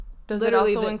Does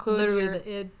literally it also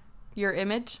include your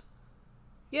image?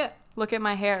 Yeah. Look at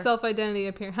my hair. Self-identity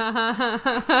appear. Ha ha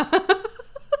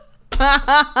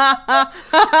ha.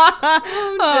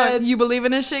 You believe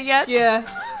in this shit yet? Yeah.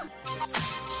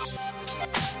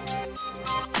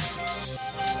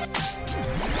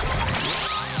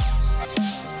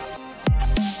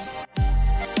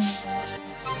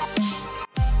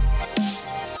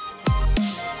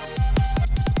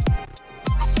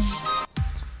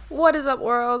 What is up,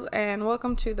 world, and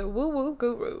welcome to the Woo Woo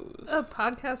Gurus, A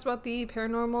podcast about the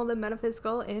paranormal, the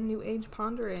metaphysical, and new age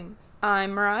ponderings.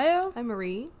 I'm Mariah, I'm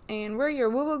Marie, and we're your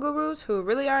Woo Woo Gurus who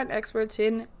really aren't experts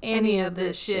in any of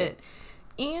this shit.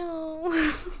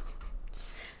 Ew.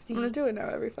 I'm gonna do it now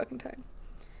every fucking time.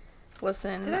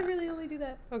 Listen. Did I really only do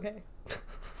that? Okay.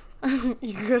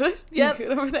 You good? Yep. You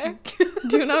good over there?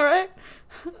 Doing all right?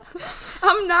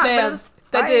 I'm not. Man, but it's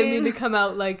that didn't mean fine. to come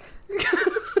out like...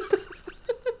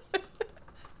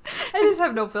 I just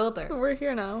have no filter. We're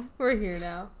here now. We're here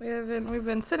now. We've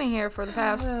been sitting here for the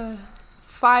past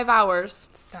 5 hours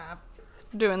Stop.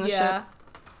 doing this Yeah. shit.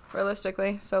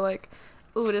 Realistically, so like,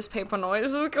 ooh, this paper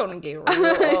noise is gonna get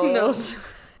real. No.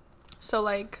 So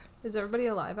like, Is everybody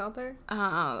alive out there?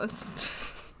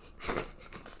 it's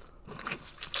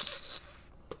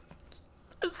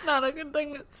it's not a good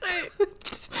thing to say.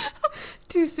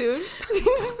 Too soon?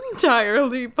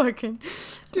 Entirely fucking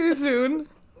too soon.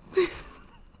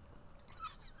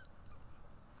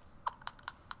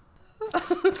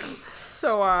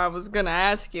 So I was gonna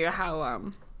ask you how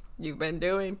you've been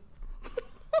doing.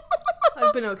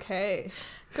 I've been okay.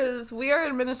 Because we are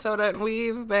in Minnesota and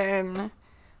we've been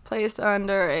placed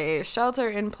under a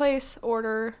shelter-in-place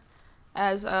order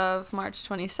as of March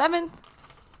 27th.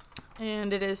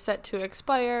 And it is set to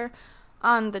expire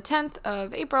on the 10th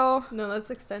of April. No, that's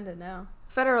extended now.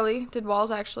 Federally, did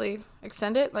Walls actually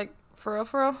extend it? Like, for real,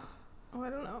 for real? Oh, I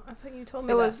don't know. I thought you told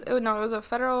me It was a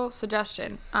federal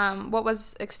suggestion. What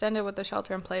was extended with the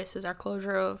shelter-in-place is our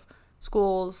closure of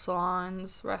schools,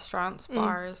 salons, restaurants,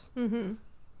 bars, Mm-hmm.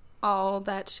 all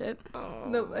that shit.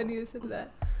 No, I need to sit to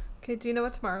that. Okay, do you know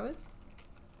what tomorrow is?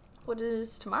 What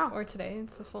is tomorrow? Or today?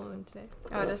 It's the full moon today.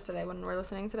 Oh, it is today when we're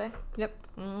listening today? Yep.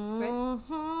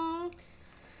 Mm-hmm.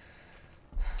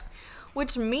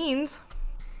 Which means,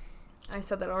 I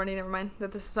said that already, never mind,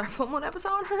 that this is our full moon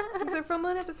episode. It's our full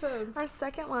moon episode. Our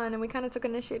second one, and we kind of took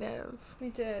initiative. We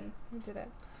did it.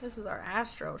 This is our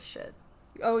astro shit.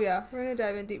 Oh yeah, we're gonna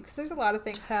dive in deep because there's a lot of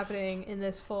things happening in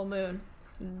this full moon.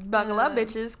 Buckle up,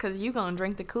 bitches, because you gonna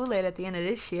drink the Kool-Aid at the end of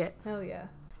this shit. Hell yeah.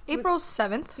 April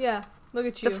 7th. Yeah, look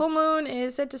at you. The full moon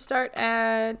is set to start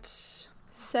at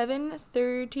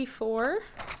 7:34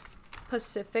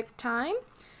 Pacific time.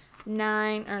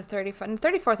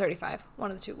 34:35,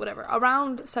 one of the two, whatever.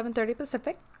 Around 7:30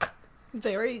 Pacific.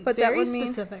 Very But that would mean-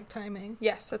 specific timing.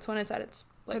 Yes, that's when it's at its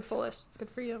like Good. fullest. Good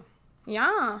for you.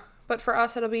 Yeah, but for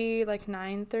us it'll be like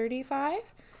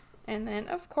 9:35, and then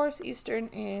of course Eastern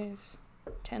is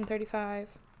 10:35.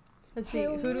 Let's see.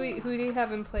 Who do we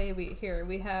have in play? We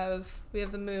have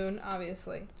the moon,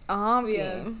 obviously. We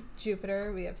have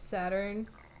Jupiter. We have Saturn.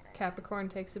 Capricorn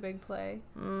takes a big play.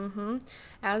 Mm-hmm.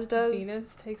 As does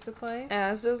Venus takes a play.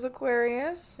 As does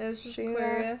Aquarius. As does She,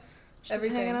 Aquarius. She's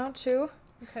Everything. hanging out too.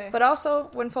 Okay. But also,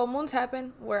 when full moons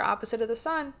happen, we're opposite of the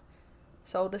sun.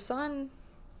 So the sun,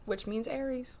 which means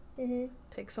Aries,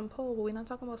 takes some pull. But we're not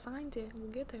talking about signs yet.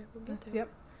 We'll get there. Yep.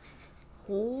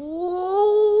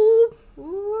 Ooh.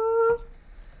 Ooh.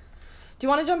 Do you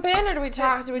want to jump in, or do we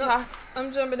talk? No,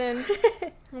 I'm jumping in.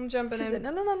 I'm jumping She in. said, no.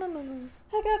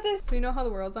 I got this. So you know how the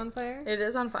world's on fire? It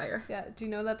is on fire. Yeah. Do you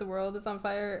know that the world is on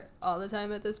fire all the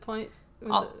time at this point?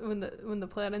 When the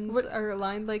planets are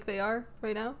aligned like they are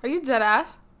right now? Are you dead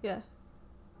ass? Yeah.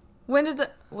 When did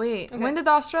Okay. the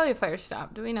Australia fire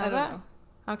stop? Do we know I that? don't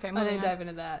know. Okay, I moving didn't on. dive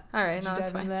into that. All right, Did no, you that's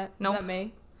dive fine. into that? Nope. Is that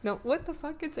May? No. What the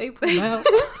fuck? It's April now.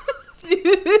 Do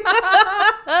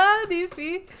you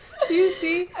see?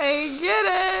 I get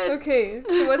it. Okay,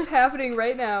 so what's happening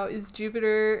right now is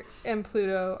Jupiter and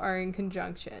Pluto are in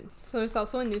conjunction. So there's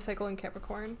also a new cycle in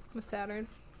Capricorn with Saturn.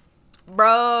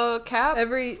 Bro, Cap.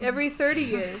 Every 30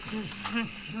 years.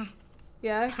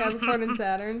 Yeah, Capricorn and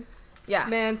Saturn. Yeah.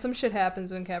 Man, some shit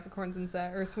happens when Capricorn's in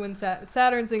Saturn, or when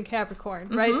Saturn's in Capricorn,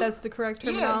 right? That's the correct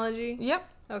terminology? Yeah. Yep,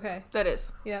 Okay, that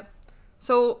is. yep.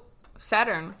 So,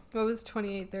 Saturn, What was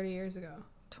 28, 30 years ago?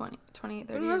 20,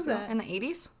 30 When years was ago. that? In the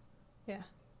 80s? Yeah.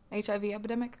 HIV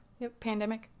epidemic? Yep.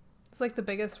 Pandemic? It's like the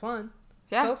biggest one.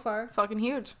 Yeah. So far. Fucking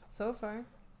huge. So far.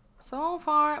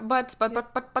 But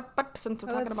since we're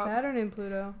How talking about about Saturn and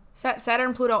Pluto?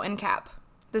 Saturn, Pluto, and Cap.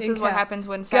 This In is what Cap. happens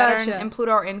when Saturn Gotcha. and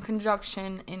Pluto are in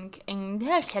conjunction in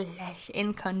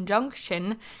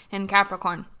conjunction in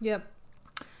Capricorn. Yep.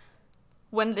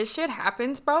 When this shit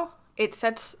happens, bro, it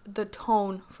sets the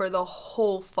tone for the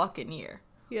whole fucking year.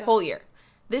 Yeah. Whole year.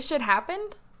 This shit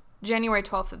happened January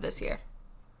 12th of this year.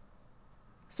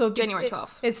 So January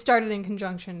 12th. It started in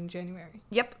conjunction in January.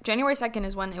 Yep. January 2nd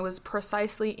is when it was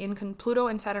precisely in Pluto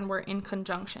and Saturn were in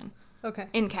conjunction. Okay.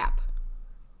 In Cap.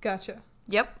 Gotcha.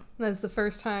 Yep. That's the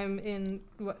first time in,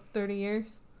 30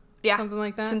 years? Yeah. Something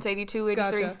like that? Since 82,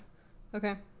 83. Gotcha.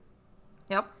 Okay.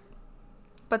 Yep.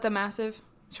 But the massive...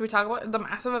 Should we talk about the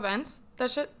massive events? That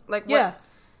shit? Like, what? Yeah.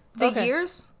 The Okay.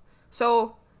 years?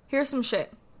 So, here's some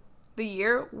shit. The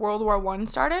year World War I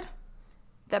started,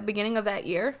 that beginning of that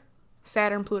year,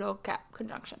 Saturn, Pluto, Cap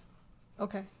conjunction.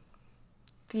 Okay.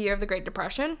 The year of the Great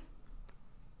Depression,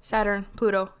 Saturn,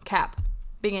 Pluto, Cap,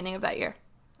 beginning of that year.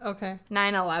 Okay.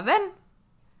 9/11,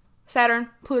 Saturn,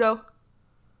 Pluto,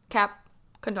 Cap,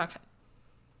 conjunction.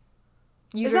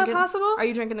 Is that possible? Are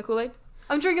you drinking the Kool-Aid?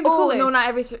 I'm drinking the Kool-Aid. No, not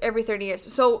every 30 years.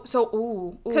 So,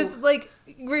 ooh. Because, like,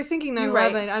 we're thinking 9/11. You're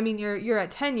right. I mean, you're at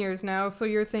 10 years now, so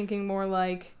you're thinking more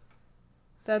like...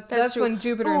 That's true. when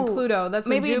Jupiter and Pluto... That's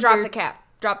when maybe Jupiter... drop the cap.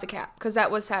 Drop the cap. Because that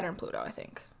was Saturn, Pluto, I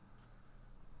think.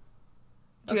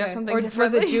 Do you have something or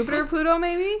different? was it Jupiter, Pluto,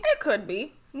 maybe? It could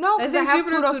be. No, I because I think have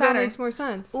Jupiter, Pluto, Pluto Saturn. makes more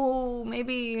sense. Ooh,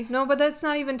 maybe. No, but that's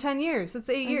not even 10 years. That's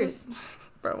 8 years.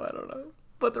 Bro, I don't know.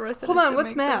 But the rest of Hold this on, shit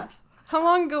what's makes math? sense. How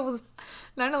long ago was...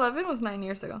 9/11 was 9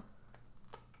 years ago.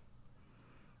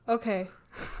 Okay.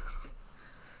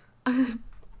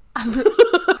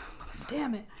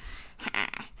 Damn it.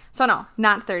 So no,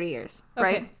 not 30 years,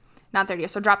 right? Okay. Not 30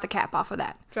 years. So drop the cap off of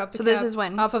that. Drop the so cap this is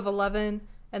when off of 11,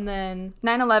 and then...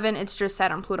 9/11, it's just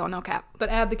Saturn, Pluto, no cap. But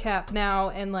add the cap now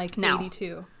and, like, Now.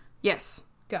 82. Yes.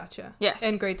 Gotcha. Yes.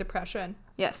 And Great Depression.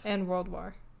 Yes. And World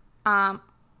War I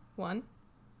 1.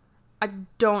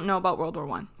 don't know about World War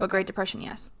One, but Great Depression,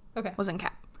 yes, Okay. was in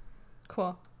cap.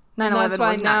 Cool. 9/11 And that's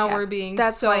why was now not cap. we're being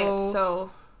That's why it's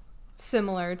so...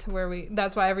 similar to where we...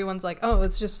 That's why everyone's like, oh,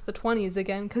 it's just the 20s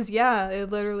again. Because, yeah, it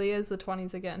literally is the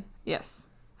 20s again. Yes.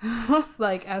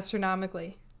 Like,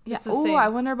 astronomically. Yeah. It's the Oh, same. I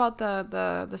wonder about the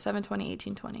 720,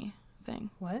 1820 thing.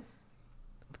 What?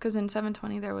 Because in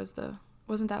 720 there was the...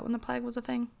 Wasn't that when the plague was a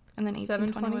thing? And then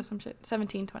 1820 720? was some shit.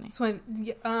 1720. So,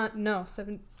 no.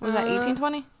 Was that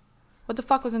 1820? What the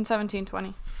fuck was in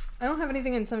 1720? I don't have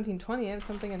anything in 1720. I have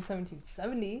something in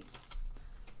 1770.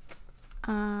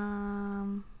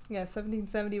 Yeah,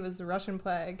 1770 was the Russian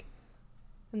plague.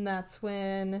 And that's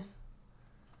when...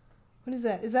 What is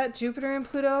that? Is that Jupiter and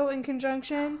Pluto in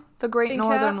conjunction? The Great In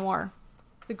Northern cap? War.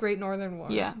 The Great Northern War.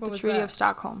 Yeah, What the was Treaty that? of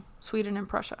Stockholm, Sweden and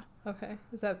Prussia. Okay.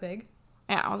 Is that big?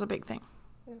 Yeah, it was a big thing.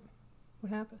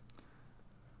 What happened?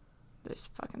 They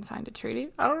just fucking signed a treaty.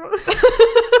 I don't know.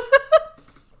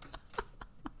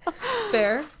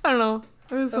 Fair. I don't know.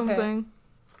 It was Okay. something.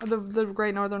 The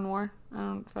Great Northern War. I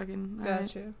don't fucking... alright.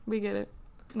 Gotcha. We get it.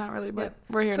 Not really, but Yep.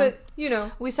 we're here now. But, you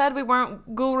know. We said we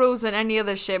weren't gurus in any of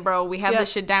this shit, bro. We have Yep.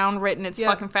 this shit down written. It's Yep.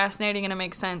 fucking fascinating and it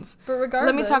makes sense. But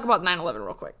regardless... Let me talk about 9/11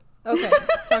 real quick. Okay.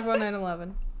 Talk about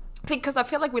 9/11. Because I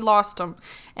feel like we lost them.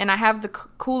 And I have the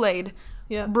Kool-Aid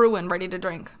Yeah. brewing ready to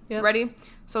drink. Yep. Ready?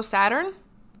 So Saturn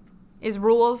is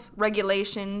rules,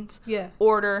 regulations, Yeah.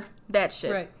 order, that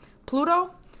shit. Right.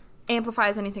 Pluto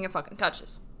amplifies anything it fucking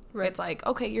touches. Right. It's like,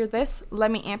 okay, you're this,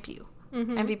 let me amp you.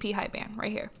 Mm-hmm. MVP hype band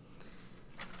right here.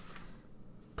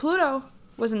 Pluto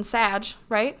was in Sag,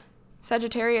 right?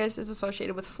 Sagittarius is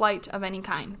associated with flight of any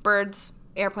kind. Birds,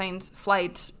 airplanes,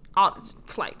 flight,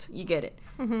 you get it.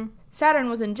 Mm-hmm. Saturn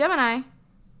was in Gemini,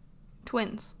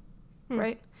 twins,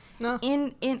 right? No.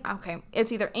 Okay,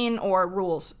 it's either in or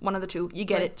rules, one of the two. You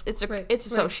get Right. it. Right. It's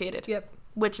associated. Yep.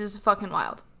 Which is fucking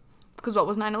wild. Because what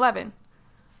was 9/11?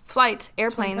 Flight,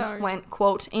 airplanes Towers. went,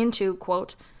 quote, into,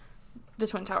 quote, the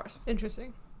Twin Towers.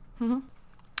 Interesting. Mm-hmm.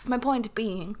 My point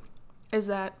being is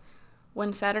that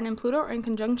when Saturn and Pluto are in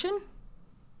conjunction,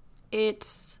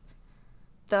 it's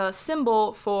the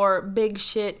symbol for big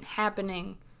shit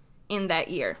happening in that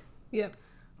year. Yep.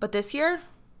 But this year,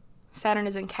 Saturn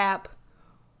is in Cap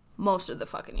most of the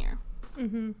fucking year.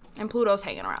 Mm-hmm. And Pluto's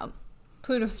hanging around.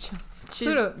 Pluto's She's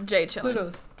Pluto. Jay chilling.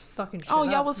 Pluto's fucking shit Oh,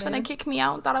 y'all up, was man. finna kick me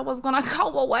out? Thought I was gonna go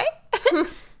away?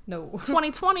 No.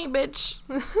 2020, bitch.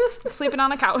 Sleeping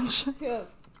on a couch. Yep.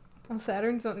 Oh,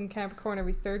 Saturn's in Capricorn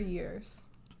every 30 years.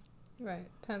 Right.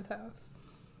 10th house.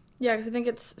 Yeah, because I think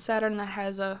it's Saturn that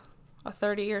has a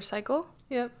 30-year cycle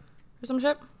Yep. or some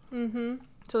shit. Mm-hmm.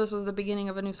 So this was the beginning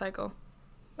of a new cycle,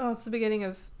 Oh, it's the beginning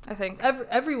of... I think.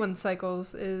 Everyone's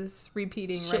cycles is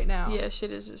repeating Shit, right now. Yeah,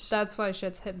 shit is just... That's why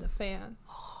shit's hitting the fan.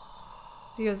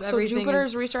 Because so everything Jupiter's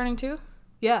is... restarting too?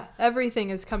 Yeah, everything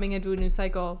is coming into a new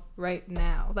cycle right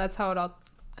now. That's how it all...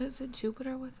 Is it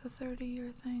Jupiter with a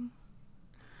 30-year thing?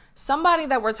 Somebody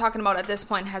that we're talking about at this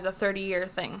point has a 30-year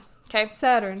thing. Okay?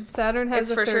 Saturn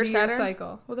has a 30-year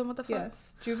cycle. Well, then what the fuck?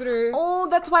 Yes. Jupiter... Oh,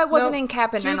 that's why it wasn't in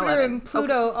Cap in 9/11. Jupiter and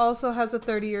Pluto also has a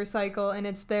 30-year cycle, and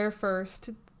it's their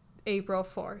first April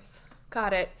 4th.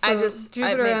 Got it. So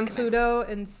Jupiter and Pluto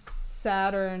and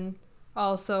Saturn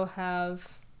also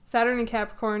have... Saturn and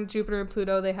Capricorn, Jupiter and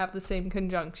Pluto, they have the same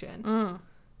conjunction. Mm.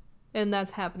 And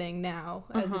that's happening now,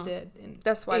 as it did in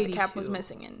That's why 82. the Cap was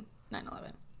missing in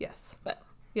 9/11. Yes. But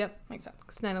Yep. makes sense.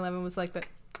 Because 9/11 was like the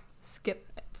skip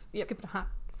and a hop.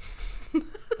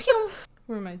 Pew!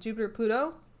 Where am I? Jupiter,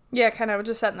 Pluto? Yeah, kind of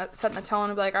just setting the tone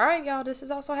and be like, all right, y'all, this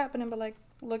is also happening, but like,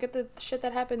 look at the shit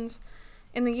that happens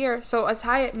in the year. So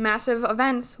massive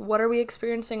events. What are we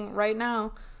experiencing right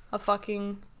now? A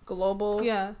fucking global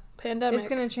pandemic. It's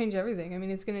going to change everything. I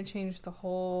mean, it's going to change the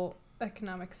whole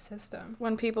economic system.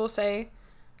 When people say,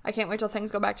 I can't wait till things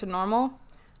go back to normal,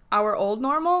 our old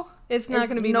normal, it's not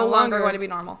going to be no longer going to be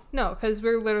normal. No, because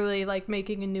we're literally like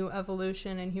making a new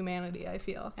evolution in humanity, I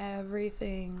feel.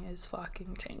 Everything is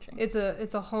fucking changing. It's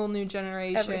a whole new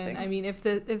generation. Everything. I mean, if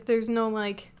there's no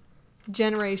like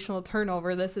generational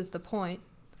turnover, this is the point.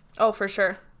 Oh, for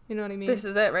sure. You know what I mean? This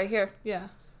is it right here. Yeah.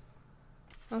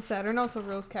 Oh, Saturn also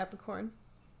rules Capricorn.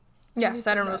 Yeah,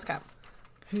 Saturn rules Cap.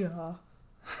 Yeah.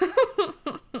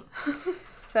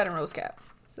 Saturn rules Cap.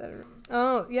 Saturn.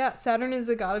 Oh, yeah. Saturn is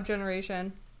the god of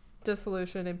generation,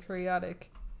 dissolution, and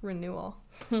periodic renewal.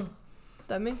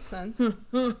 That makes sense.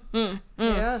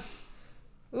 Yeah.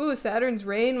 Ooh, Saturn's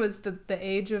reign was the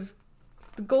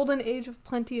golden age of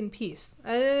plenty and peace.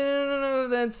 I don't know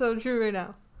if that's so true right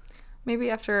now.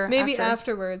 Maybe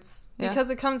afterwards. Yeah.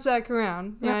 Because it comes back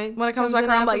around, right? When it comes back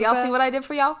around, like, y'all see what I did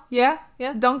for y'all? Yeah?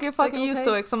 Yeah. Don't get fucking used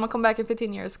to it, because I'm going to come back in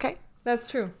 15 years, okay? That's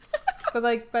true. But,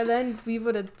 like, by then, we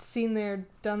would have seen there,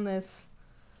 done this.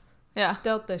 Yeah.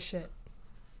 Dealt this shit.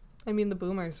 I mean, the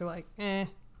boomers are like, been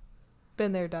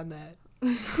there, done that.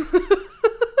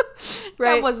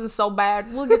 Right? That wasn't so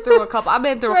bad. We'll get through a couple. I've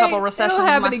been through a couple recessions It'll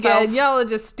happen myself. Again. Y'all are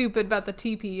just stupid about the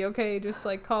TP, okay? Just,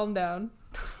 like, calm down.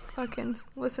 Fucking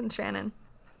listen, Shannon.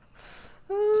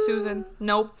 Susan.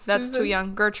 Nope, that's too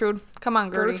young. Gertrude. Come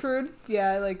on, Gertie. Gertrude?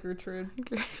 Yeah, I like Gertrude.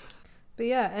 But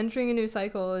yeah, entering a new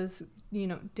cycle is,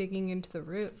 digging into the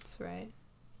roots, right?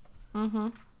 Mm-hmm.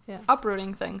 Yeah.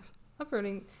 Uprooting things.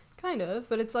 Uprooting, kind of,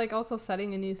 but it's like also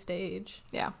setting a new stage.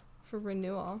 Yeah. For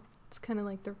renewal. It's kind of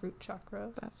like the root chakra.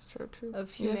 That's true, too.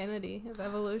 Of humanity, of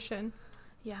evolution.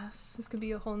 Yes. This could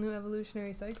be a whole new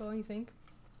evolutionary cycle, you think?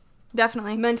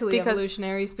 Definitely. Mentally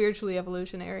evolutionary, spiritually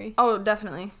evolutionary. Oh,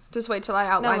 definitely. Just wait till I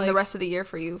outline the rest of the year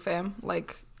for you, fam.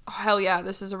 Like, oh, hell yeah,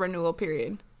 this is a renewal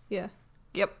period. Yeah.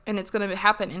 Yep, and it's going to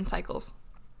happen in cycles.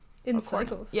 In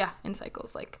cycles? Yeah, in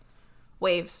cycles, like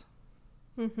waves.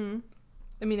 Mm-hmm.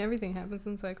 I mean, everything happens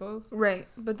in cycles. Right,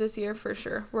 but this year for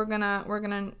sure. We're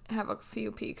gonna have a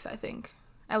few peaks, I think.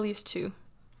 At least 2.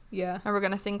 Yeah. And we're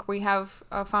going to think we have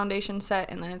a foundation set,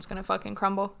 and then it's going to fucking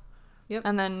crumble. Yep.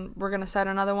 And then we're going to set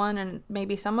another one, and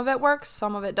maybe some of it works,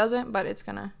 some of it doesn't, but it's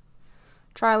going to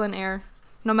trial and error,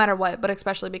 no matter what, but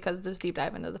especially because this deep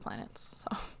dive into the planets.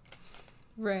 So.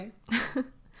 Right.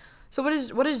 So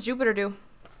what does Jupiter do?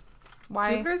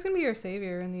 Why? Jupiter's going to be your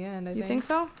savior in the end, I think. You think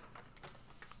so?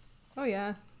 Oh,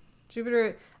 yeah.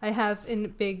 Jupiter, I have in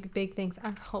big things.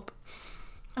 I hope.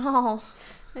 Oh.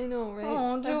 I know, right?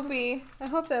 Oh, Jupy. I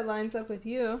hope that lines up with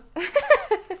you.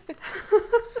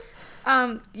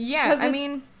 Yeah, I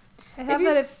mean... I have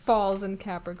that it falls in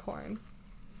Capricorn.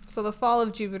 So the fall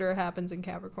of Jupiter happens in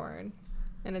Capricorn.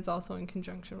 And it's also in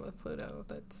conjunction with Pluto.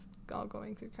 That's all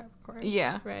going through Capricorn.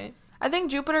 Yeah. Right? I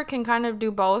think Jupiter can kind of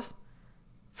do both.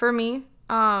 For me,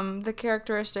 the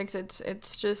characteristics,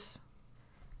 it's just...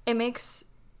 It makes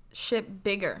shit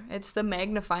bigger. It's the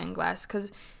magnifying glass.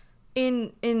 Because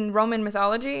in Roman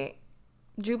mythology,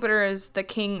 Jupiter is the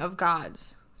king of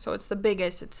gods. So it's the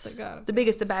biggest. It's the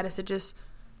biggest, the baddest. It just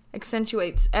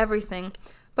accentuates everything.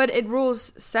 But it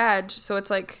rules Sag, so it's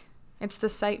like, it's the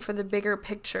site for the bigger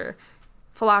picture.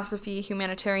 Philosophy,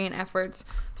 humanitarian efforts.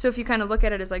 So if you kind of look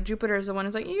at it as like Jupiter is the one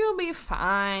who's like, you'll be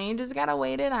fine. You just gotta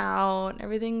wait it out.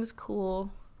 Everything's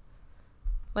cool.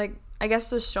 Like, I guess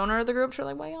the stoner of the group are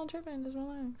like, why y'all tripping? Just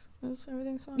relax.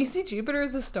 Everything's fine. You see Jupiter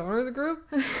as the stoner of the group?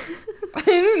 I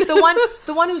don't know.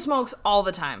 The one who smokes all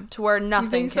the time to where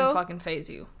nothing can fucking faze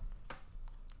you.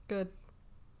 Good.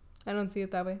 I don't see it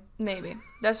that way. Maybe.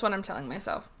 That's what I'm telling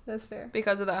myself. That's fair.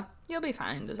 Because of you'll be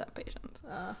fine. Just have patience.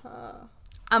 Uh-huh.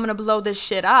 I'm gonna blow this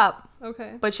shit up.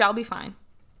 Okay. But y'all be fine.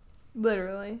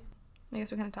 Literally. I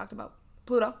guess we kind of talked about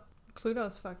Pluto.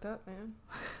 Pluto's fucked up, man.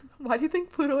 Why do you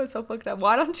think Pluto is so fucked up?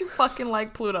 Why don't you fucking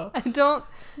like Pluto? I don't.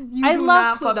 I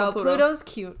love Pluto. Pluto's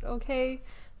cute, okay?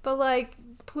 But, like,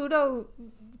 Pluto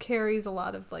carries a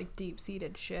lot of, like,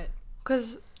 deep-seated shit.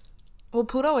 Because, well,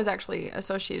 Pluto is actually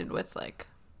associated with, like,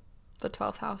 the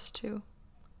 12th house, too.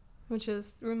 Which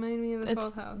is, remind me of the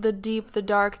 12th house. The deep, the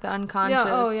dark, the unconscious,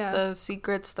 the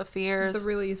secrets, the fears. The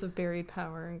release of buried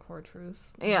power and core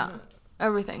truths. Yeah,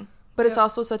 everything. But it's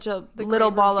also such a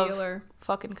little ball revealer. of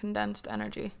fucking condensed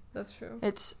energy. That's true.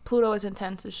 Pluto is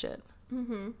intense as shit.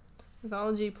 Mm-hmm.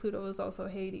 Mythology, Pluto is also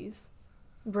Hades.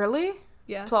 Really?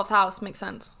 Yeah. 12th house makes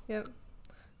sense. Yep.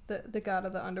 The god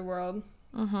of the underworld.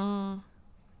 Mm-hmm.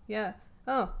 Yeah.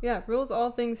 Oh, yeah. Rules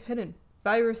all things hidden.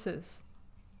 Viruses.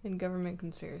 And government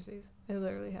conspiracies. I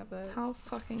literally have that. How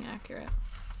fucking accurate.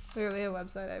 Literally a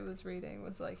website I was reading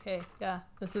was like, hey, yeah,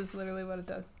 this is literally what it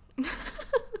does.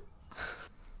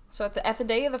 So at the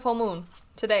day of the full moon,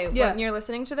 today, when you're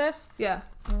listening to this,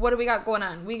 what do we got going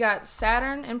on? We got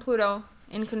Saturn and Pluto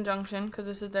in conjunction, because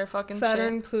this is their fucking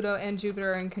Saturn, shit. Pluto, and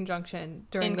Jupiter in conjunction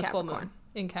during the full moon.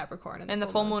 In Capricorn. And the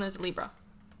full moon is Libra.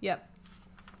 Yep.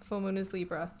 Full moon is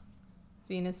Libra.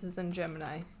 Venus is in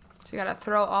Gemini. So you gotta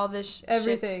throw all this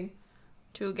everything shit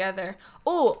together.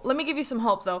 Oh, let me give you some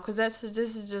hope though, because this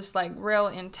is just like real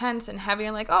intense and heavy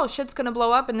and like, oh, shit's gonna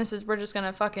blow up and we're just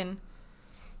gonna fucking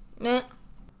meh.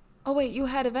 Oh wait, you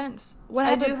had events. What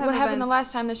happened the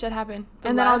last time this shit happened?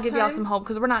 And then I'll give y'all some hope,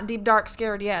 because we're not deep dark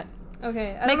scared yet.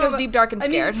 Okay. Make us deep dark and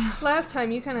scared. I mean, last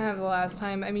time, you kind of have the last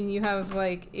time. I mean, you have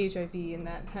like HIV and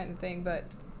that kind of thing, but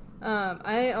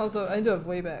I do have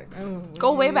way back.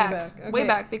 Go way back. Okay. Way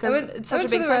back, because it's such a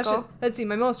big cycle. Let's see,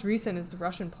 my most recent is the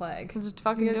Russian plague. Just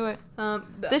fucking do it.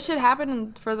 This shit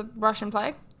happened for the Russian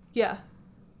plague? Yeah.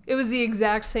 It was the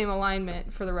exact same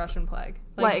alignment for the Russian plague.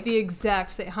 Like the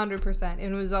exact same, 100%. And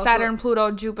it was also Saturn,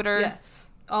 Pluto, Jupiter.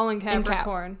 Yes. All in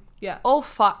Capricorn. Yeah. Oh,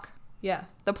 fuck. Yeah.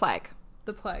 The plague.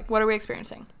 What are we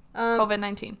experiencing?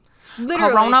 COVID-19.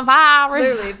 Literally, coronavirus.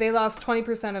 Literally, they lost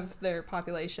 20% of their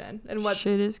population. And what's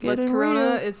corona?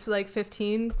 Real. It's like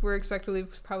 15. We're expected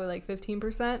probably like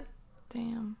 15%.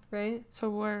 Damn. Right? So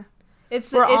we're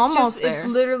almost there. It's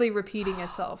literally repeating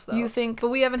itself, though. You think? But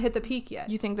we haven't hit the peak yet.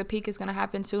 You think the peak is going to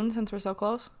happen soon, since we're so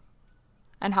close?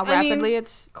 And how rapidly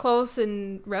it's close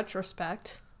in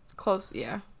retrospect. Close,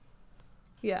 yeah.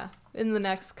 Yeah. In the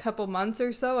next couple months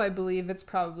or so, I believe it's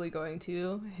probably going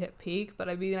to hit peak. But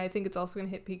I mean, I think it's also going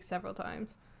to hit peak several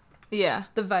times. Yeah.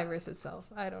 The virus itself.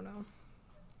 I don't know.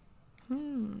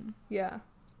 Yeah.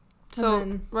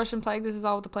 So, Russian plague, this is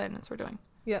all with the planets we're doing.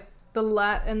 Yep.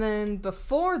 And then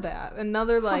before that,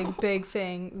 another like big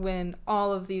thing when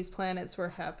all of these planets were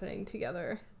happening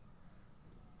together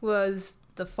was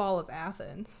the fall of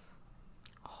Athens.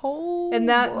 And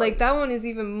that that one is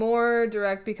even more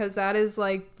direct, because that is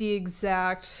like the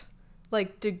exact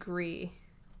like degree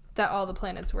that all the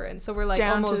planets were in. So we're like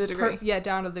down almost to the degree.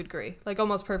 Down to the degree. Like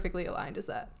almost perfectly aligned is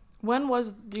that. When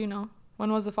was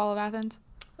the fall of Athens?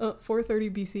 430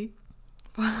 BC.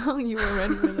 You were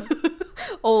ready for that.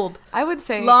 Old. I would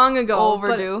say long ago.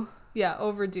 Overdue.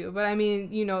 Overdue. But I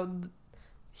mean,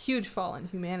 huge fall in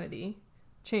humanity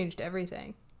changed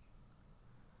everything.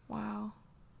 Wow.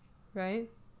 Right?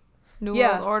 New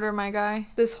World Order, my guy.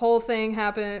 This whole thing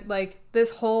happened, like, this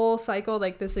whole cycle,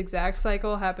 like, this exact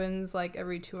cycle happens, like,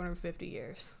 every 250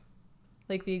 years.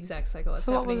 Like, the exact cycle that's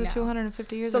happening now. So what was it,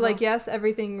 250 years ago? So, like, yes,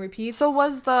 everything repeats. So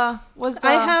was the...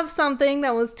 I have something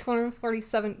that was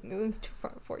 247. It was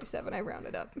 247. I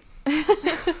rounded up.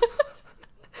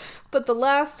 But the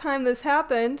last time this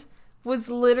happened was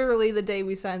literally the day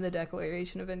we signed the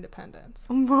Declaration of Independence.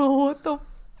 Bro, what the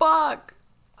fuck?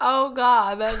 Oh,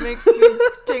 God, that makes me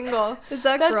tingle. Is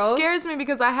that gross? That scares me,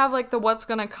 because I have, like, the what's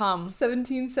gonna come.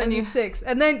 1776.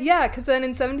 And then, because then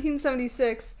in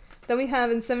 1776, then we have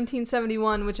in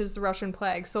 1771, which is the Russian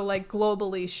plague. So, like,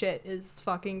 globally, shit is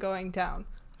fucking going down.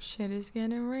 Shit is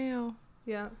getting real.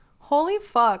 Yeah. Holy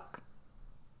fuck.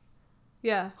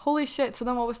 Yeah. Holy shit. So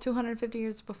then what was 250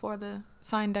 years before the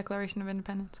signed Declaration of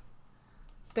Independence?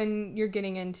 Then you're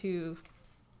getting into,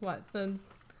 what, the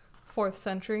 4th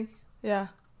century? Yeah.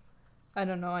 I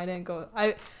don't know. I didn't go.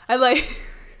 I like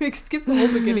skipped the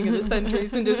whole beginning of the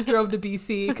centuries and just drove to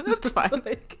BC. That's fine.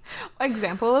 Like,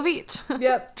 example of each.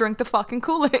 Yep. Drink the fucking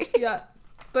Kool-Aid. Yeah.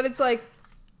 But it's like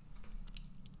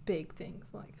big things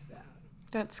like that.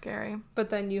 That's scary. But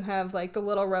then you have like the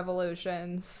little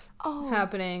revolutions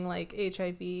happening, like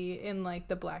HIV and like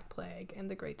the Black Plague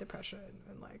and the Great Depression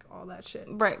and like all that shit.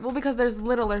 Right. Well, because there's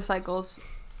littler cycles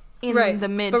in the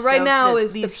midst but right of now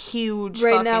these huge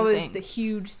right fucking now is things. the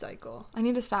huge cycle. I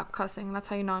need to stop cussing. That's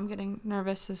how you know I'm getting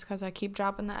nervous, is because I keep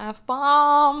dropping the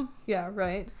F-bomb. Yeah,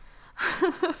 right.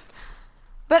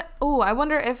 But, I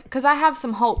wonder if, because I have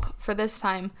some hope for this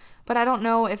time, but I don't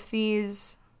know if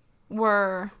these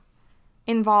were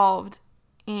involved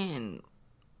in,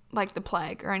 like, the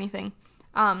plague or anything.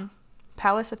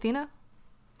 Pallas Athena?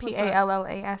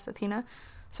 Pallas Athena.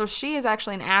 So she is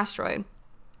actually an asteroid,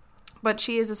 but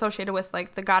she is associated with,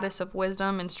 like, the goddess of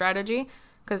wisdom and strategy,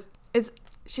 because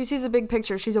she sees the big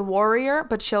picture. She's a warrior,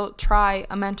 but she'll try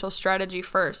a mental strategy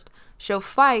first. She'll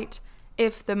fight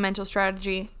if the mental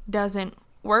strategy doesn't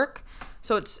work.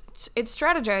 So it's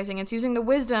strategizing. It's using the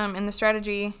wisdom and the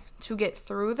strategy to get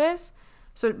through this.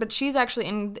 So, but she's actually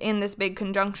in this big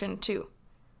conjunction too.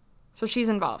 So she's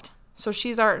involved. So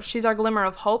she's our glimmer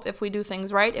of hope if we do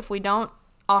things right. If we don't,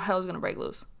 all hell's gonna break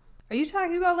loose. Are you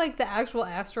talking about, like, the actual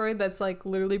asteroid that's, like,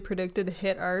 literally predicted to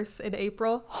hit Earth in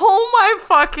April? Oh my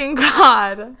fucking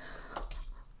God.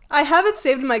 I have it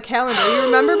saved in my calendar. You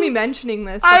remember me mentioning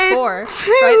this before,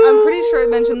 right? I'm pretty sure I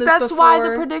mentioned this before. That's why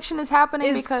the prediction is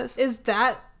happening, because... Is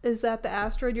that the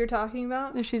asteroid you're talking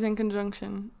about? If she's in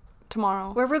conjunction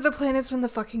tomorrow. Where were the planets when the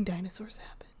fucking dinosaurs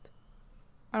happened?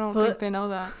 I don't think they know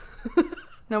that.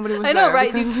 Nobody was I know, there,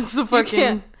 right? Because it's the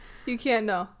fucking... You can't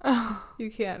know.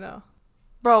 You can't know.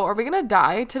 Bro, are we gonna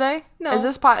die today? No. Is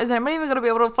anybody even gonna be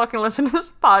able to fucking listen to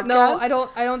this podcast? No, I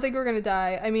don't think we're gonna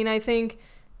die. I mean, I think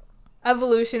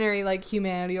evolutionary, like,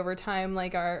 humanity over time,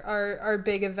 like, our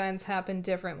big events happen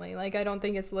differently. Like, I don't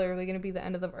think it's literally gonna be the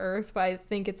end of the Earth, but I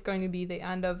think it's going to be the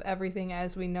end of everything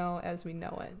as we know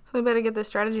it. So we better get this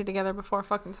strategy together before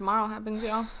fucking tomorrow happens,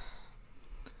 y'all.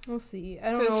 We'll see. I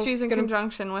don't know. Because she's in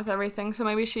conjunction with everything, so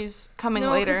maybe she's coming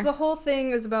later. No, because the whole thing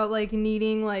is about, like,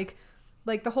 needing, like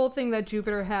the whole thing that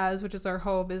Jupiter has, which is our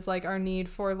hope, is, like, our need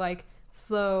for, like,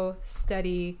 slow,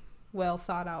 steady, well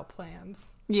thought out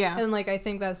plans. Yeah. And, like, I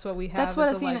think that's what we have. That's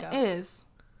what Athena is.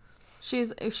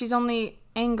 She's only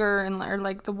anger or,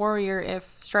 like, the warrior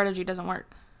if strategy doesn't work.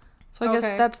 So I guess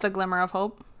that's the glimmer of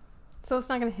hope. So it's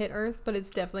not going to hit Earth, but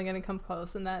it's definitely going to come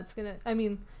close, and that's going to, I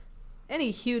mean, any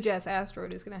huge ass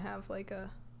asteroid is going to have, like, a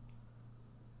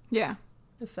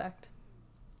effect.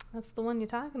 That's the one you're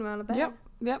talking about, I bet.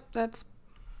 Yep, that's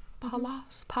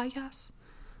Pallas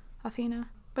Athena.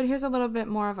 But here's a little bit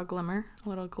more of a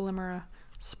little glimmer,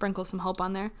 sprinkle some hope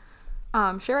on there.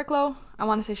 Sheriklo, I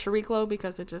want to say Sheriklo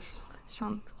because it just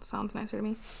sounds nicer to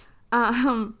me.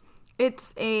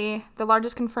 It's the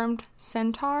largest confirmed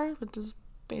centaur, which is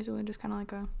basically just kind of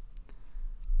like a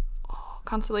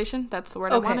constellation. That's the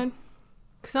word I wanted.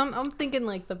 Because I'm thinking,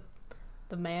 like,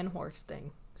 the man horse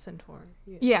thing, centaur.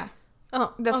 Yeah.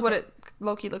 Oh, that's what it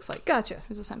Loki looks like. Gotcha.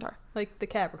 He's a centaur. Like the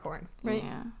Capricorn, right?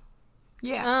 Yeah.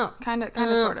 Yeah. Oh. Kind of,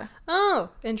 sort of. Oh,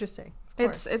 interesting.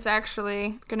 It's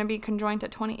actually going to be conjoined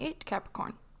at 28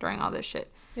 Capricorn during all this shit.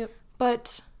 Yep.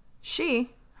 But I'm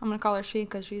going to call her she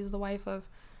because she's the wife of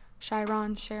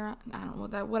Sharon, I don't know,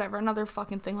 that whatever, another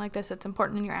fucking thing like this that's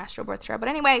important in your astral birth chart. But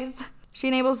anyways, she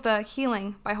enables the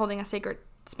healing by holding a sacred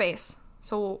space.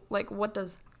 So, like, what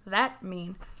does that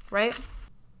mean, right?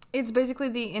 It's basically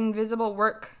the invisible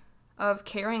work of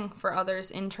caring for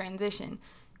others in transition.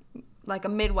 Like a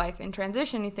midwife in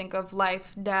transition, you think of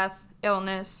life, death,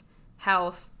 illness,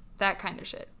 health, that kind of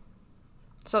shit.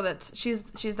 So she's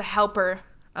the helper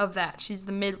of that. She's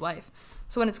the midwife.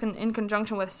 So when it's in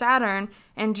conjunction with Saturn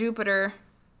and Jupiter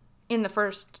in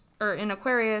in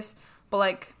Aquarius, but,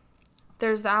 like,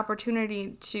 there's the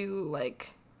opportunity to,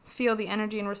 like, feel the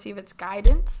energy and receive its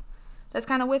guidance. That's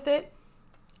kind of with it.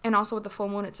 And also with the full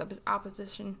moon, with its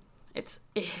opposition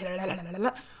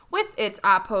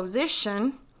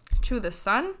to the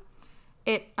sun,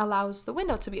 it allows the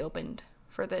window to be opened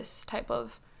for this type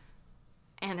of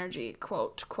energy,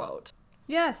 quote.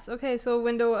 Yes, okay, so a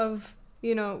window of,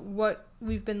 what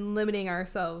we've been limiting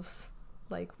ourselves,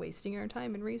 like, wasting our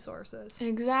time and resources.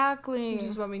 Exactly. Which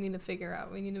is what we need to figure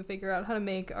out. We need to figure out how to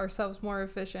make ourselves more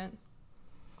efficient.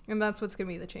 And that's what's going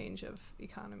to be the change of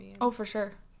economy. Oh, for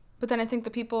sure. But then I think the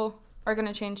people are going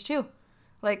to change too.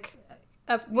 Like,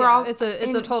 we're all it's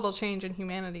a total change in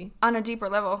humanity on a deeper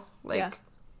level. Like,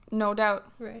 no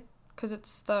doubt. Right. Because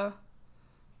it's the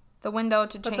window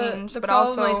to change. The but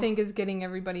problem, also, I think, is getting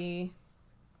everybody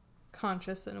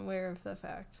conscious and aware of the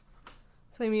fact.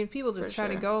 So, I mean, if people just try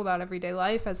to go about everyday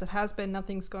life as it has been,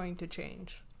 nothing's going to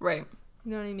change. Right.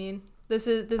 You know what I mean? This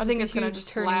is a huge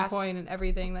turning point in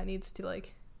everything that needs to,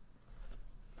 like,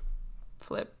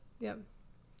 flip. Yep.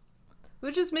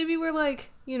 Which is maybe where,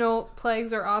 like,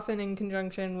 plagues are often in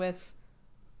conjunction with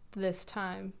this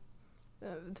time.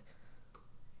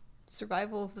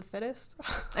 Survival of the fittest?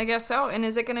 I guess so. And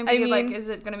is it going to be, is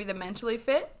it going to be the mentally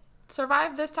fit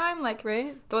survive this time, like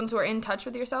Right? the ones who are in touch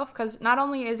with yourself, because not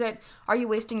only is it, are you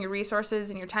wasting your resources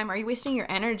and your time, are you wasting your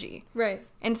energy? Right.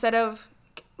 Instead of,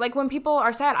 like, when people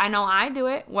are sad, I know I do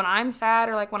it. When I'm sad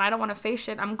or, like, when I don't want to face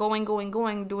shit, I'm going,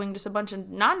 doing just a bunch of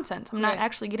nonsense. I'm not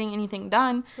actually getting anything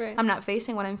done. Right. I'm not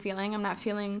facing what I'm feeling. I'm not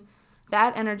feeling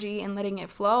that energy and letting it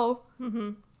flow.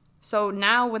 Mm-hmm. So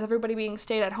now, with everybody being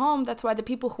stayed at home, that's why the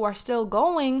people who are still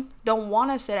going don't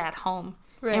want to sit at home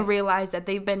Right. and realize that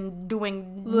they've been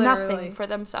doing Literally. nothing for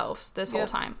themselves this whole Yep.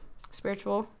 time.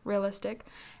 Spiritual, realistic.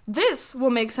 This will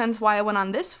make sense why I went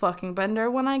on this fucking bender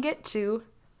when I get to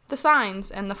the signs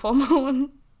and the full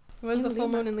moon. What does In the full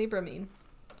Libra. moon in Libra mean?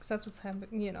 Because that's what's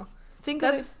happening, you know. Think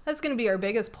of That's going to be our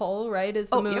biggest pull, right?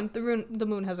 Is the Oh, moon. The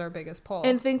moon has our biggest pull.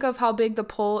 and think of how big the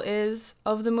pull is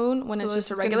of the moon when So it's this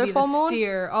just a is gonna regular be full the moon.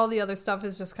 steer. All the other stuff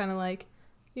is just kind of like,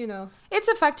 you know. It's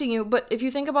affecting you, but if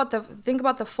you think about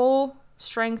the full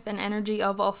strength and energy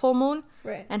of a full moon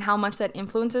Right. and how much that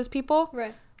influences people,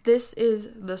 Right. this is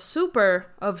the super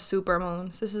of super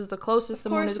moons. This is the closest Of the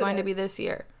moon course is it going to be is. this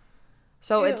year.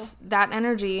 So Ew. it's that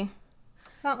energy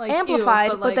Not like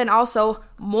amplified, you, but then also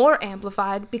more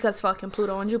amplified because fucking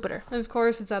Pluto and Jupiter. of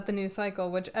course, it's at the new cycle,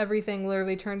 which everything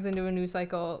literally turns into a new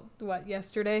cycle. What,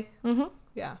 yesterday? Mm-hmm.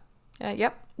 Yeah.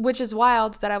 Yep. Which is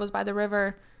wild that I was by the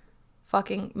river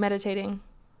fucking meditating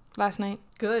last night,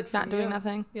 Good. For not doing you.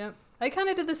 nothing. Yep. I kind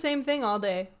of did the same thing all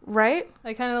day. Right?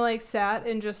 I kind of like sat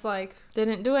and just like,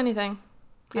 Didn't do anything.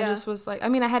 I Yeah. just was like, I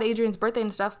mean, I had Adrian's birthday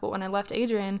and stuff, but when I left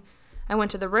Adrian, I went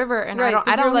to the river and right, I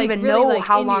but don't you're, like, even really, know like,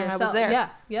 how into long I was yourself. there. Yeah.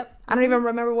 Yep. I don't even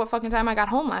remember what fucking time I got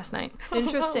home last night.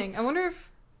 Interesting. I wonder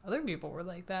if other people were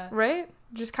like that. Right?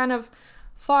 Just kind of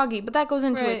foggy. But that goes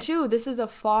into Right. it too. This is a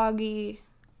foggy,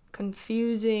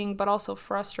 confusing, but also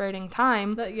frustrating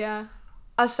time. But yeah,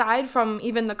 Aside from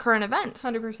even the current events.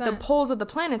 100%. The poles of the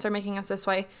planets are making us this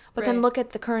way. But then Right. look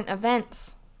at the current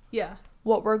events. Yeah.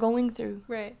 What we're going through.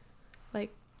 Right. Like,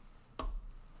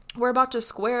 we're about to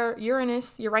square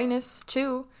Uranus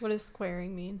too. What does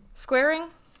squaring mean? Squaring.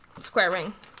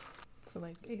 So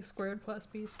like a squared plus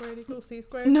b squared equals c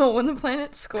squared? No, when the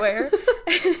planets square,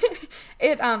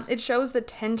 it shows the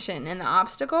tension and the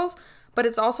obstacles, but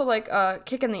it's also like a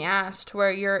kick in the ass to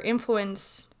where you're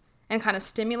influenced and kind of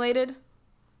stimulated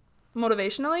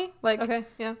motivationally. Like, Okay,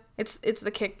 yeah. it's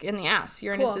the kick in the ass.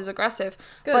 Uranus Cool. is aggressive.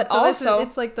 Good. But so this is, also,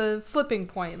 it's like the flipping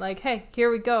point. Like, hey,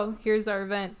 here we go. Here's our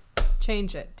event.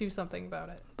 Change it. Do something about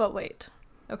it. but wait,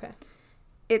 Okay.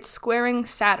 it's squaring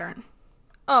Saturn.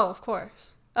 Oh, of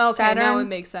course. Okay, now Saturn- it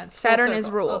makes sense. Full Saturn is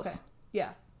circle. rules. Okay. Yeah.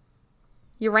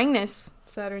 Uranus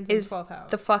Saturn's in is 12th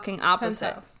house. the fucking 10th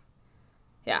opposite. house.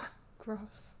 Yeah.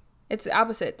 Gross. It's the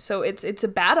opposite. So it's a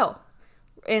battle.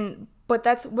 But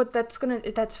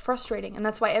that's frustrating, and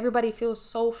that's why everybody feels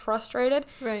so frustrated.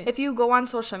 Right. If you go on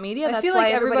social media, I that's feel why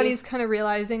like everybody's kind of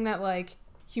realizing that, like,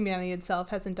 humanity itself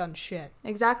hasn't done shit.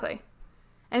 exactly.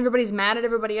 Everybody's mad at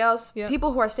everybody else. Yep.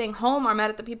 People who are staying home are mad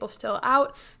at the people still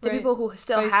out. The Right. people who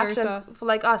still Vice have versa. to,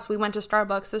 like us, we went to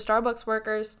Starbucks. The Starbucks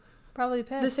workers, Probably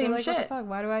pissed. The same They're like, What shit. the fuck?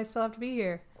 Why do I still have to be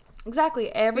here? exactly.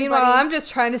 Everybody. Meanwhile, I'm just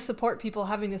trying to support people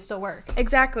having to still work.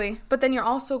 Exactly. But then you're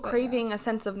also But, craving a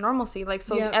sense of normalcy. Like,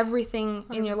 so Yep. everything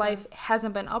in your 100%. life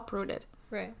hasn't been uprooted.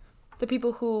 Right. The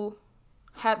people who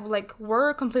have, like,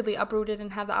 were completely uprooted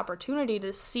and had the opportunity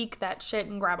to seek that shit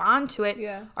and grab onto it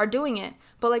Yeah. are doing it.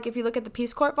 But, like, if you look at the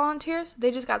Peace Corps volunteers,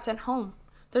 they just got sent home.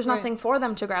 There's Right. nothing for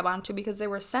them to grab onto because they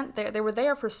were sent there. They were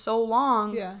there for so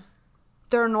long. Yeah.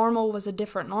 Their normal was a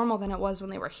different normal than it was when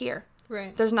they were here.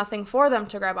 Right. There's nothing for them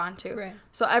to grab onto. Right.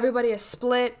 So everybody is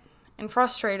split and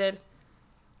frustrated.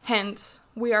 Hence,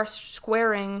 we are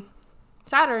squaring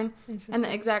Saturn. And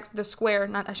the square,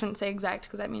 not, I shouldn't say exact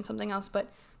because that means something else, but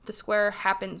the square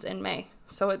happens in May.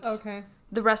 So it's, Okay.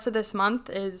 the rest of this month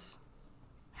is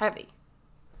heavy.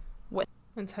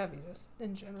 It's heavy just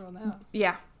in general now.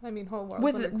 Yeah. I mean, whole world.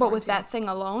 With that thing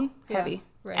alone, Yeah, heavy.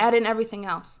 right. Add in everything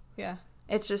else. Yeah.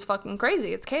 It's just fucking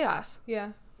crazy. It's chaos.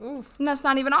 Yeah. Oof. And that's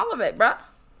not even all of it, bruh.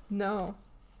 No.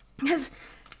 That's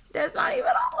not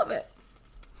even all of it.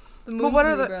 The But moon's what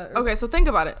are Libra the... Okay, so think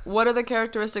about it. What are the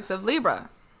characteristics of Libra?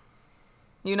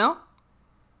 You know?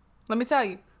 Let me tell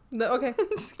you. Okay.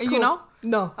 You Cool. know?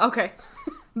 No. Okay.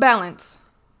 Balance.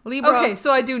 Libra. Okay,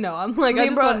 so I do know. I'm like, I just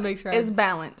Libra want to make sure. is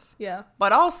balance. Yeah.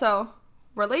 But also,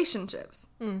 relationships.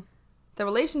 Mm. The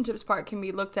relationships part can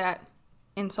be looked at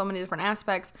in so many different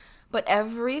aspects. But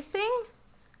everything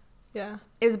Yeah.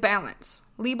 is balance.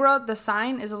 Libra, the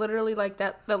sign, is literally like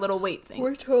the little weight thing.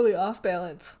 We're totally off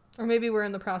balance. Or maybe we're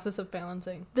in the process of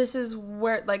balancing. This is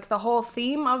where, like, the whole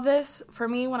theme of this, for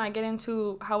me, when I get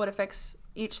into how it affects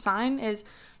each sign, is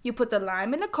You put the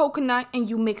lime in the coconut and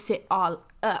you mix it all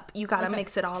up. You gotta Okay.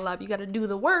 mix it all up. You gotta do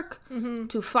the work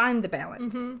to find the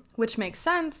balance, which makes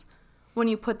sense when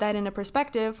you put that into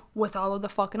perspective with all of the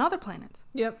fucking other planets.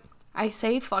 Yep. I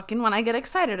say fucking when I get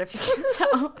excited, if you can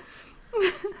tell.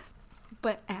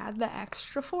 But add the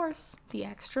extra force, the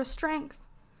extra strength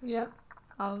Yep.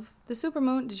 of the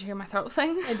supermoon. Did you hear my throat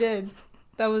thing? I did.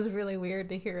 That was really weird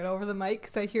to hear it over the mic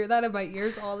because I hear that in my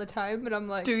ears all the time, and I'm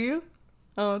like, Do you?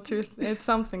 Oh, it's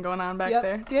something going on back Yep.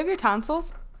 there. Do you have your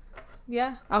tonsils?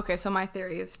 yeah. Okay, so my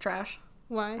theory is trash.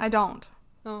 Why? I don't.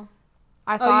 Oh.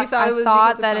 I Oh, thought, you thought it was I thought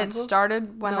because of that it tonsils?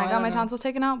 started when No, I I got don't my know. tonsils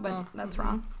taken out, but Oh, that's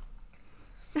wrong.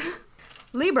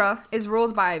 Libra is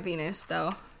ruled by Venus,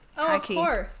 though. Oh, High of key.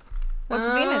 course. What's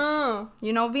Oh. Venus?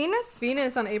 You know Venus?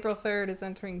 Venus on April 3rd is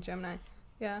entering Gemini.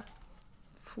 Yeah.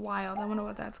 Wild. I wonder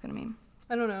what that's gonna mean.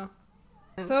 I don't know.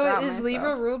 Didn't So stop is myself.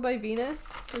 Libra ruled by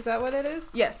Venus? Is that what it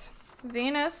is? Yes.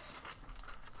 Venus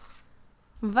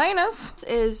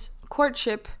is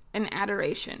courtship and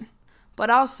adoration, but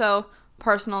also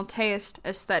personal taste,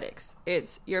 aesthetics.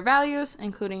 It's your values,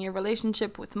 including your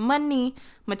relationship with money,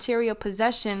 material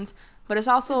possessions, but it's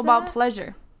also Is about that-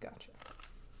 pleasure. Gotcha.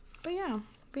 But yeah,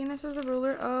 Venus is the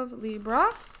ruler of Libra.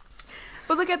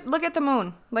 But look at the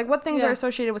moon. Like, what things Yeah. are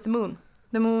associated with the moon?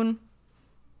 The moon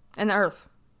and the earth.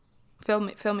 Fill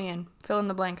me in. Fill in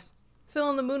the blanks. Fill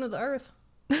in the moon of the earth.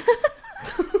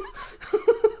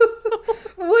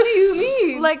 What do you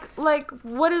mean? Like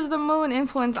what does the moon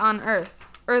influence on earth?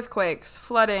 Earthquakes,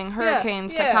 flooding,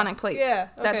 hurricanes, yeah, tectonic plates. yeah,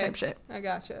 That okay. type shit. I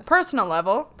gotcha. Personal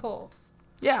level. Pulse.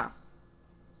 Yeah.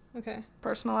 Okay.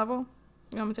 Personal level.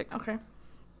 You want me to take okay.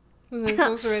 Was I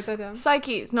supposed to write that down?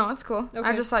 Psyches. No, it's cool. I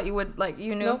Okay. just thought you would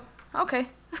you knew. Nope. Okay.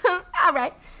 All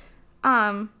right.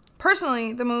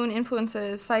 Personally, the moon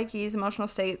influences psyches, emotional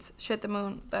states, shit the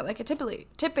moon that it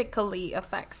typically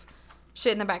affects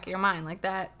shit in the back of your mind, like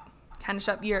that kind of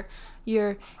stuff.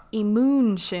 Your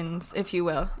emotions, if you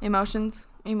will. Emotions.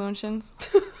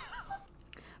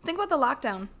 Think about the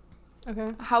lockdown.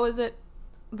 Okay. How is it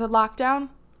the lockdown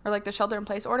or the shelter in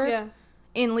place orders? Yeah.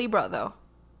 In Libra though.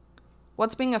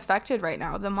 What's being affected right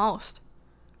now the most?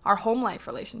 Our home life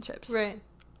relationships. Right.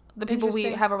 The people we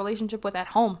Interesting. have a relationship with at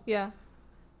home. Yeah.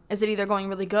 Is it either going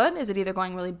really good? Is it either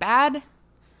going really bad?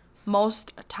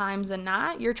 Most times than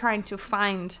not, you're trying to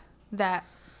find that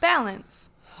balance.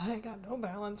 I ain't got no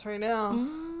balance right now.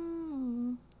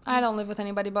 I don't live with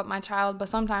anybody but my child, but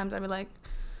sometimes I'd be like,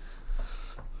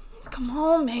 come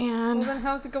on, man. Well, then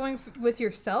how's it going with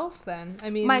yourself then? I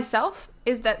mean, Myself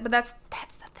is that, but that's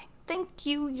the thing. Thank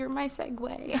you. You're my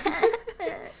segue.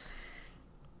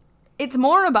 It's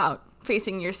more about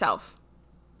facing yourself.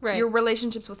 right. Your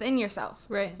relationships within yourself.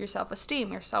 right. Your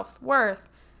self-esteem, your self-worth,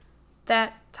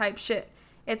 that type shit.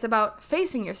 It's about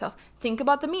facing yourself. Think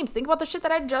about the memes. Think about the shit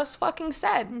that I just fucking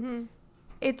said. Mm-hmm.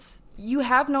 It's, you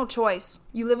have no choice.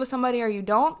 You live with somebody or you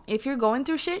don't. If you're going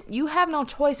through shit, you have no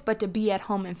choice but to be at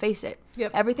home and face it.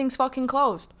 Yep. Everything's fucking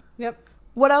closed. Yep.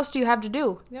 What else do you have to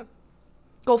do? Yep.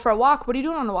 Go for a walk. What are you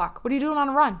doing on a walk? What are you doing on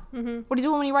a run? Mm-hmm. What are you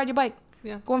doing when you ride your bike?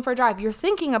 Yeah. Going for a drive. You're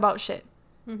thinking about shit.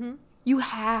 Mm-hmm. You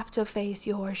have to face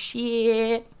your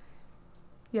shit.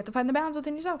 You have to find the balance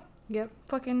within yourself. Yep.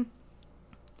 Fucking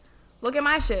look at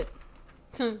my shit.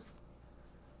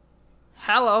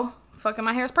 Hello. Fucking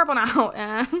my hair's purple now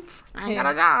and I ain't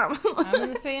got a job. I'm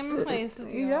in the same place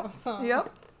as you. Yep. So. Yep.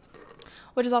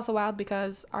 Which is also wild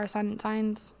because our sun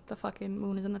signs, the fucking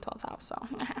moon is in the 12th house, so.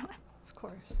 Of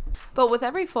course. But with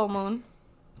every full moon,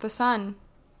 the sun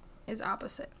is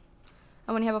opposite.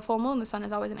 And when you have a full moon, the sun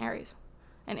is always in Aries.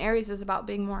 And Aries is about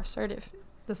being more assertive.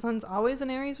 The sun's always in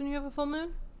Aries when you have a full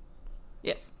moon?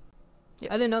 Yes. I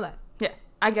didn't know that. Yeah.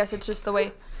 I guess it's just the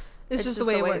way It's just the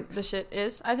way it works. the shit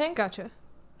is, I think. Gotcha.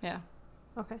 Yeah.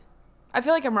 Okay. I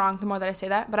feel like I'm wrong the more that I say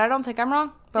that, but I don't think I'm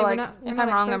wrong. But Hey, like, we're if not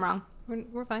I'm wrong, I'm experts. wrong.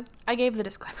 We're fine. I gave the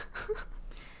disclaimer.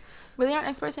 Really aren't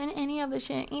experts in any of the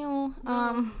shit. Ew.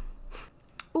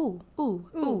 Ooh.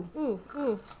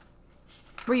 Ooh.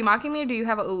 Were you mocking me or do you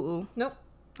have a ooh? Nope.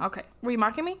 Okay. Were you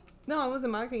mocking me? No, I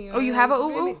wasn't mocking you. Oh, you have a ooh,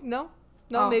 maybe, ooh? No.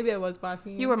 No, Oh. maybe I was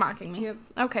mocking you. You were mocking me. Yep.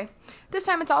 Okay. This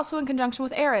time it's also in conjunction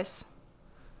with Eris.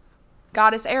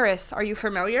 Goddess Eris. Are you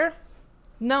familiar?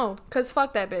 No. Because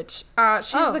fuck that bitch.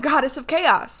 She's Oh. the goddess of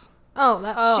chaos.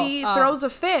 She Oh. throws a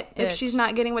fit if Bitch. she's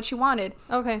not getting what she wanted.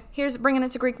 Okay. Here's bringing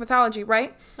it to Greek mythology,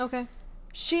 right? Okay.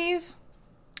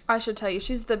 I should tell you,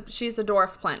 she's the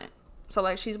dwarf planet. So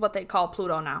like she's what they call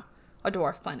Pluto now, a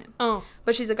dwarf planet. Oh.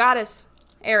 But she's a goddess,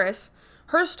 Eris.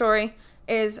 Her story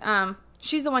is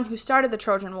she's the one who started the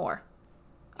Trojan War.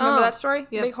 Remember Oh, that story?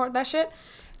 yep. Big heart, that shit.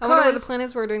 I wonder where the 'Cause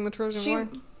planets were during the Trojan War.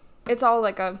 It's all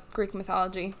like a Greek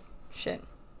mythology shit.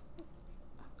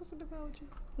 What's the mythology?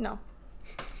 No.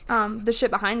 The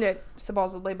shit behind it,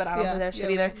 supposedly, but I don't think that shit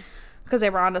either. Right. Because they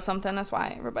were onto something. That's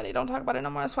why everybody don't talk about it no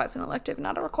more. That's why it's an elective,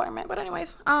 not a requirement. But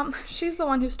anyways, she's the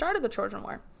one who started the Trojan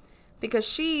War. Because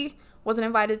she wasn't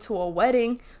invited to a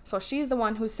wedding. So she's the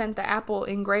one who sent the apple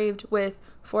engraved with,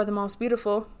 for the most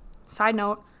beautiful, side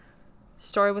note,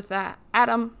 story with the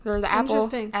Adam, or the apple,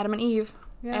 Adam and Eve.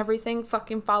 Yeah. Everything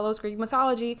fucking follows Greek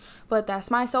mythology. But that's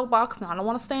my soapbox, and I don't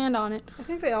want to stand on it. I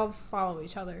think they all follow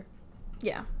each other.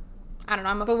 Yeah. I don't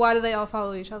know. But why do they all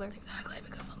follow each other? Exactly,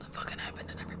 because something fucking happened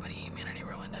and humanity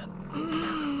ruined it.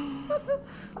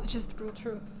 Which is the real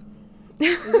truth.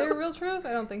 Is there a real truth?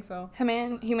 I don't think so.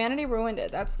 Humanity ruined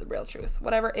it. That's the real truth.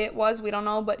 Whatever it was, we don't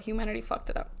know, but humanity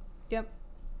fucked it up. Yep.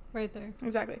 Right there.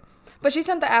 Exactly. But she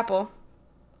sent the apple,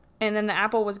 and then the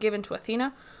apple was given to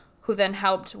Athena, who then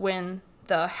helped win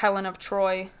the Helen of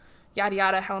Troy, yada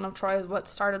yada. Helen of Troy is what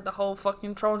started the whole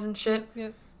fucking Trojan shit.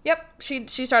 Yep. She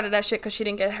started that shit because she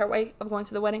didn't get her way of going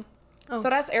to the wedding. Oh. So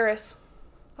that's Eris.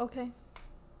 Okay.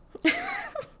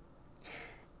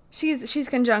 She's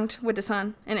conjunct with the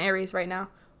sun in Aries right now,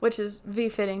 which is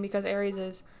fitting because Aries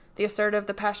is the assertive,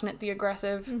 the passionate, the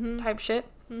aggressive type shit.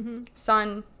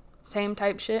 Sun, same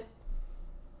type shit.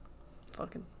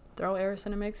 Fucking throw Eris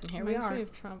in a mix and here we are.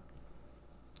 Of Trump.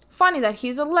 Funny that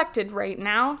he's elected right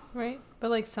now. Right? But,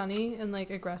 like, sunny and, like,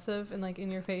 aggressive and, like, in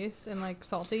your face and, like,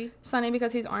 salty. Sunny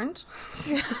because he's orange.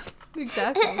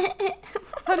 Exactly.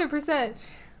 100%.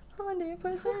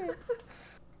 100%.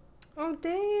 Oh,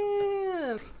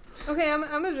 damn. Okay,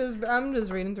 I'm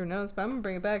just reading through notes, but I'm gonna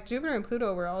bring it back. Jupiter and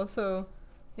Pluto were also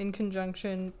in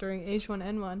conjunction during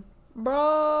H1N1.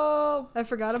 Bro. I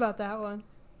forgot about that one.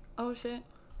 Oh, shit.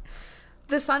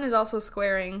 The sun is also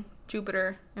squaring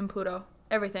Jupiter and Pluto.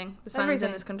 Everything. The sun is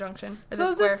in this conjunction. It's a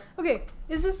square.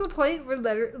 Is this the point where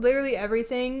literally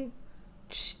everything...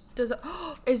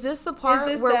 Is this the part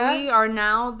where we are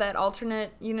now that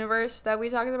alternate universe that we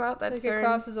talked about that CERN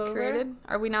crosses over? Created?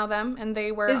 Are we now them and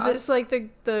they were Is us? this like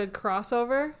the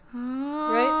crossover?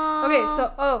 Right? Okay,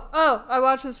 so I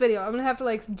watched this video. I'm going to have to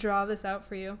like draw this out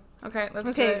for you. Okay,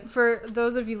 let's do it. For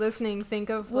those of you listening, think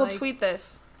of We'll tweet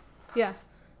this. Yeah.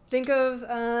 Think of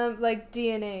like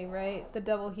DNA, right? The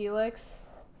double helix.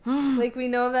 Like we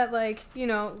know that like, you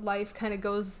know, life kind of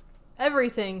goes,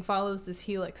 everything follows this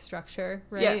helix structure,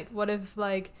 right? Yeah. What if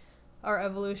like our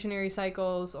evolutionary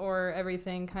cycles or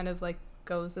everything kind of like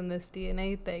goes in this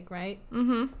DNA thing, right?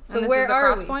 Mm-hmm. So where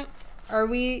are we? Point? Are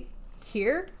we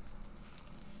here?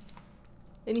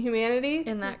 In humanity?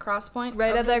 In that cross point?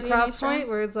 Right at that cross point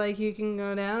where it's like you can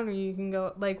go down or you can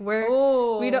go, like where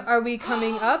are we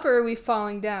coming up or are we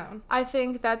falling down? I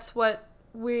think that's what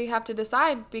we have to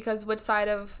decide because which side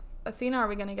of Athena are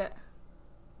we going to get?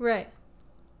 Right.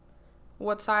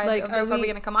 What side of this are we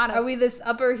going to come out of? Are we this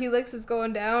upper helix that's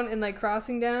going down and like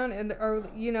crossing down and or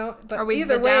you know, but are we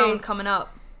either the way, down coming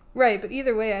up? Right, but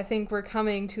either way I think we're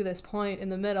coming to this point in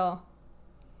the middle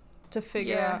to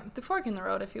figure out the fork in the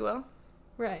road, if you will.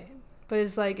 Right. But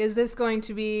is this going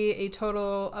to be a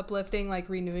total uplifting, like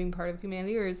renewing part of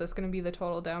humanity, or is this going to be the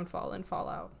total downfall and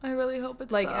fallout? I really hope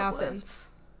it's like Athens.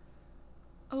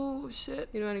 Oh shit!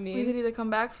 You know what I mean? We could either come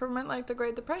back from it like the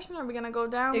Great Depression, or we're gonna go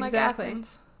down like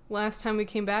Athens. Last time we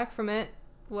came back from it,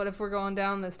 what if we're going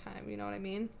down this time? You know what I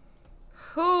mean?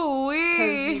 Hoo-wee!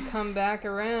 Because you come back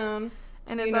around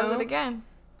and it does it again.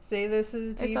 Say this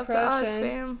is depression. It's up to us,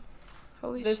 fam.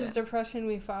 Holy shit. This is depression.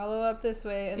 We follow up this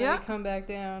way, and then we come back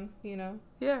down, you know?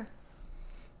 Yeah.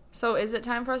 So is it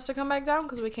time for us to come back down?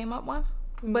 Because we came up once?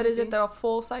 But is it the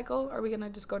full cycle? Or are we going to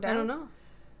just go down? I don't know.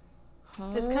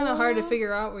 It's kind of hard to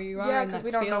figure out where you are in that scale of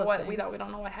things. Yeah, because we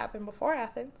don't know what happened before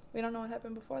Athens. We don't know what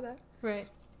happened before that. Right.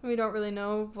 We don't really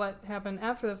know what happened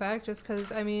after the fact, just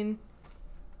because, I mean...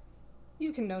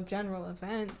 You can know general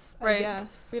events, I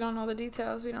guess. We don't know the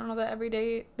details. We don't know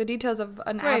the details of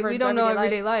an average Right, we don't know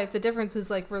everyday life. life. The difference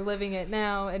is, like, we're living it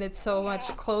now, and it's so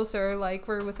much closer. Like,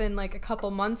 we're within, like, a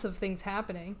couple months of things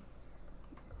happening.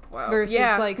 Wow. Versus,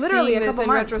 like, literally seeing this in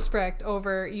retrospect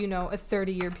over, you know, a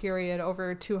 30-year period, over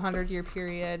a 200-year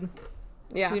period.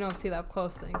 Yeah. We don't see the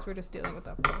up-close things. We're just dealing with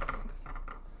up-close things.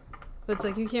 But it's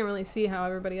like, you can't really see how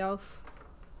everybody else...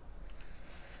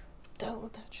 dealt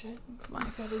with that shit.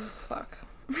 Fuck.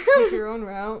 Take your own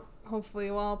route.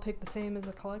 Hopefully we'll all pick the same as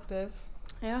a collective.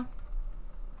 Yeah.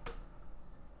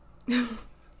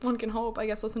 One can hope. I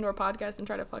guess listen to our podcast and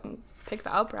try to fucking pick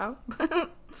the up route.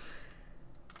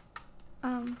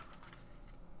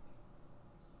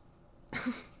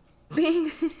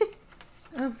 Being...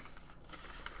 Do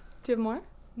you have more?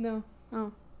 No.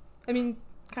 Oh. I mean...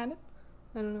 Kind of?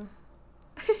 I don't know.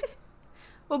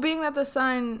 Well, being that the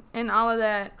sun and all of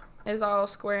that is all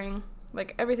squaring,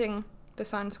 like everything, the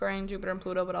sun squaring Jupiter and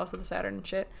Pluto, but also the Saturn and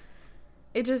shit.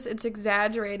 It's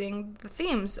exaggerating the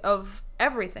themes of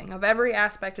everything, of every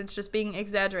aspect. It's just being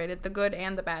exaggerated, the good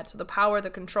and the bad. So the power, the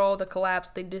control, the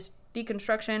collapse, the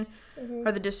deconstruction,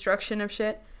 or the destruction of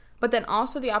shit. But then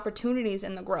also the opportunities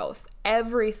and the growth.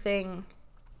 Everything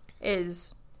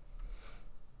is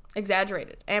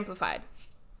exaggerated, amplified,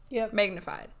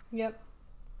 magnified. Yep.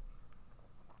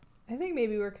 I think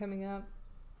maybe we're coming up.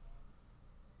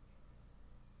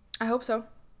 I hope so.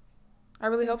 I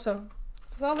really hope so.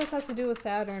 Because all this has to do with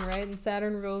Saturn, right? And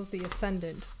Saturn rules the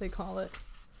ascendant, they call it.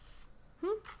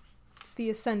 It's the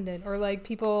ascendant. Or, like,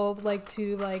 people like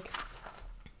to, like...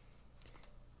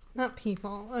 Not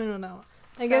people. I don't know.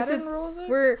 I guess Saturn it's... rules it?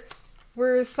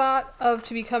 We're thought of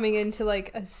to be coming into,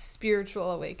 like, a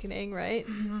spiritual awakening, right?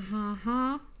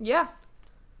 Mm-hmm. Yeah.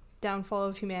 Downfall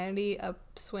of humanity,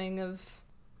 upswing of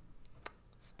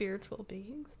spiritual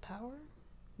beings, power,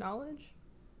 knowledge.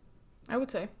 I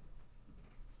would say.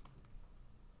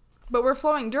 But we're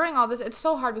flowing during all this. It's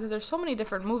so hard because there's so many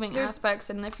different moving aspects,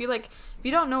 and if you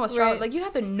don't know astrology, like, you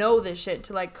have to know this shit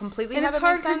to, like, completely and have it's it make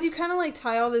hard sense. because you kind of, like,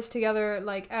 tie all this together,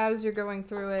 like, as you're going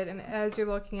through it and as you're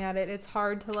looking at it. It's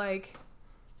hard to, like,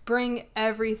 bring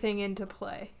everything into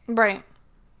play. Right.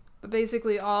 But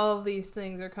basically all of these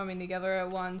things are coming together at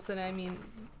once, and I mean,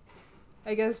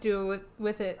 I guess do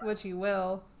with it what you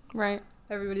will. Right.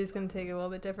 Everybody's going to take it a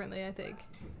little bit differently, I think.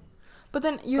 But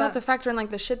then you have to factor in,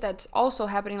 like, the shit that's also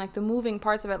happening, like, the moving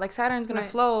parts of it. Like, Saturn's going to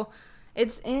flow.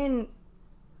 It's in...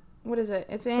 What is it?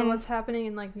 It's in... So what's happening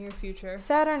in, like, near future?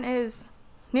 Saturn is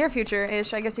near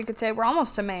future-ish, I guess you could say. We're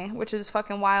almost to May, which is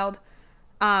fucking wild.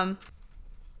 Yeah,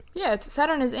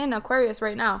 Saturn is in Aquarius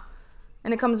right now.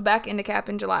 And it comes back into Cap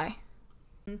in July.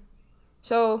 Mm-hmm.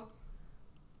 So...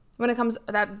 When it comes,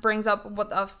 that brings up what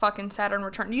the fucking Saturn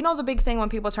return. You know the big thing when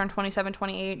people turn 27,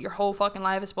 28, your whole fucking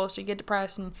life is supposed to get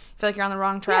depressed and feel like you're on the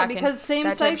wrong track. Yeah, because same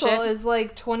cycle is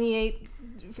like 28,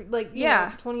 like, you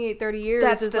know, 28, 30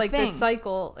 years is like this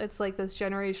cycle. It's like this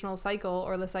generational cycle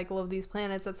or the cycle of these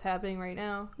planets that's happening right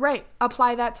now. Right.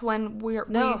 Apply that to when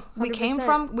we came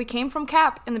from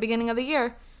Cap in the beginning of the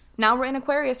year. Now we're in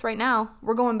Aquarius right now.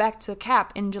 We're going back to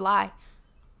Cap in July.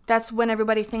 That's when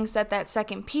everybody thinks that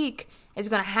second peak is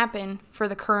going to happen for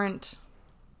the current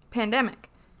pandemic.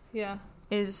 Yeah.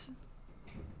 Is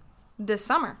this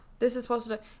summer. This is supposed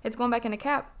to... It's going back into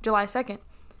Cap July 2nd.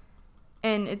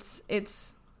 And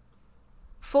it's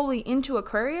fully into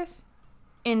Aquarius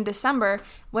in December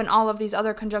when all of these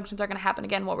other conjunctions are going to happen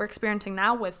again. What we're experiencing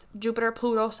now with Jupiter,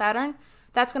 Pluto, Saturn,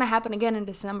 that's going to happen again in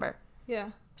December.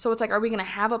 Yeah. So it's like, are we going to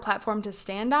have a platform to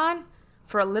stand on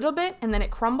for a little bit and then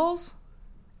it crumbles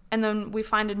and then we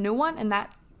find a new one and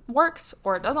that works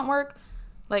or it doesn't work?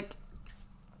 Like,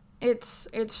 it's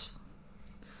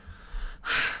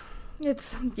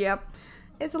yep,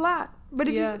 it's a lot. But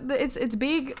if it's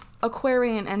big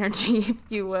Aquarian energy, if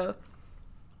you will.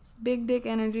 Big dick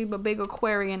energy, but big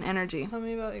Aquarian energy. Tell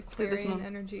me about Aquarian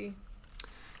energy.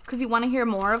 Because you want to hear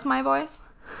more of my voice?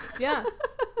 Yeah.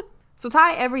 So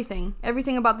tie everything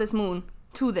about this moon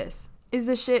to this. Is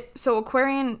the shit... So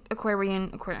Aquarius,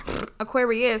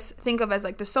 think of as,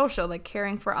 like, the social, like,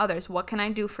 caring for others. What can I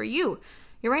do for you?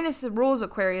 Uranus rules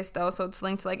Aquarius, though, so it's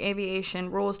linked to, like, aviation,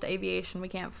 rules to aviation. We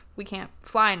can't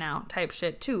fly now type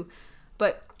shit, too.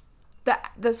 But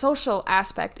the social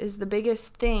aspect is the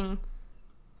biggest thing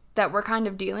that we're kind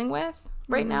of dealing with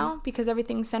right now, because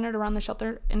everything's centered around the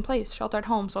shelter in place, shelter at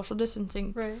home, social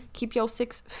distancing. Right. Keep your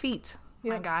 6 feet,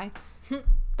 my guy.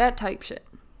 That type shit.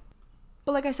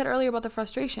 But like I said earlier about the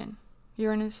frustration,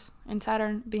 Uranus and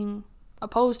Saturn being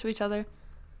opposed to each other,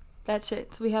 that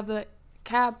shit. So we have the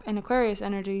Cap and Aquarius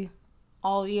energy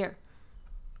all year.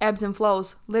 Ebbs and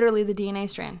flows, literally the DNA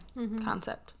strand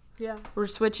concept. Yeah. We're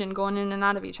switching, going in and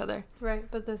out of each other. Right,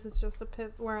 but this is just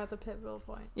we're at the pivotal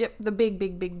point. Yep, the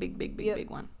big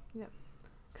one. Yep.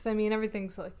 Because, I mean,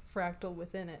 everything's, like, fractal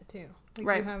within it, too. Like,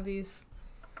 right. You have these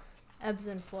ebbs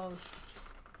and flows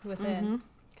within.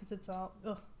 Because it's all...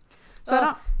 Ugh. So I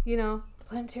don't... You know,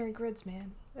 planetary grids,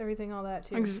 man. Everything, all that,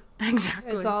 too.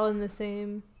 Exactly. It's all in the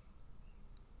same...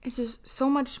 It's just so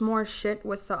much more shit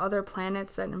with the other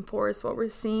planets that enforce what we're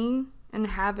seeing and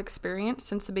have experienced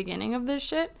since the beginning of this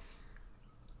shit.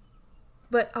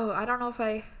 But, I don't know if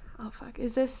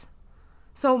is this...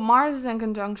 So Mars is in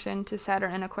conjunction to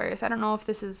Saturn and Aquarius. I don't know if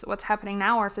this is what's happening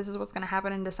now or if this is what's going to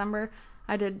happen in December.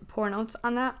 I did poor notes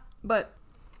on that. But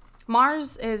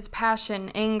Mars is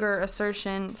passion, anger,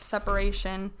 assertion,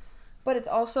 separation. But it's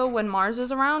also, when Mars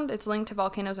is around, it's linked to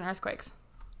volcanoes and earthquakes.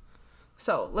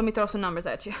 So let me throw some numbers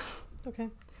at you. Okay.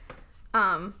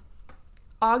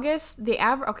 August, the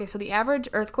average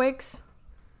earthquakes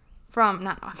from...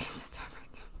 Not August, that's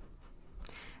average.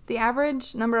 The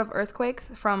average number of earthquakes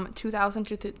from 2000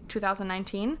 to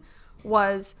 2019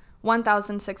 was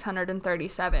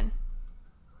 1,637.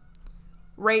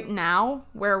 Right now,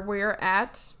 where we're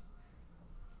at,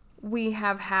 we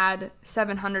have had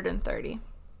 730.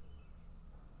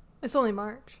 It's only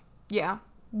March. Yeah.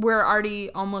 We're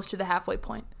already almost to the halfway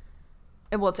point.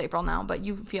 Well, it's April now, but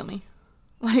you feel me.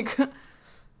 Like,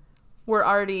 we're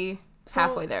already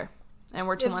halfway there. And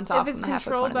we're 2 months off from the halfway point. If it's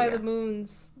controlled by the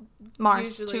moons,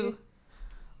 Mars, usually. Too.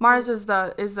 Mars is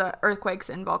the earthquakes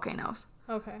and volcanoes.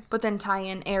 Okay. But then tie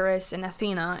in Eris and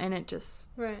Athena, and it just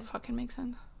fucking makes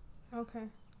sense. Okay.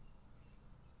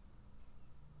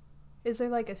 Is there,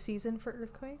 like, a season for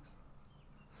earthquakes?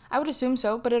 I would assume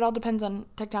so, but it all depends on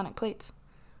tectonic plates.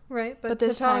 Right, but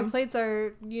tectonic plates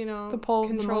are, the pole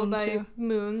controlled by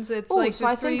moons. It's like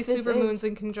the 3 supermoons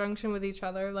in conjunction with each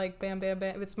other, like bam, bam,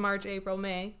 bam. It's March, April,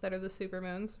 May that are the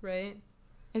supermoons, right?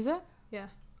 Is it? Yeah.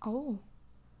 Oh.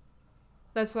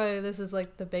 That's why this is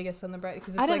like the biggest and the brightest.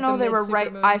 Because I didn't know they were right.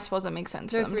 I suppose it makes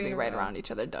sense for them to be right around around each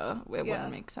other. Duh. It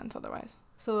wouldn't make sense otherwise.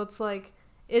 So it's like,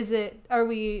 are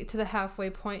we to the halfway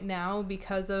point now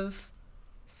because of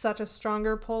such a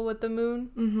stronger pull with the moon?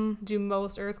 Mm-hmm. Do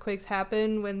most earthquakes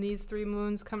happen when these 3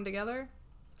 moons come together?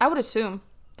 I would assume.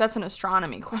 That's an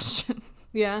astronomy question.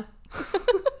 Yeah.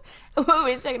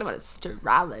 We're talking about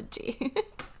astrology.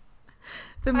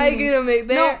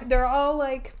 They're all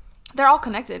like... They're all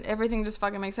connected. Everything just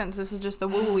fucking makes sense. This is just the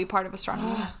woo-woo part of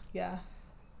astronomy. Yeah.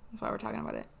 That's why we're talking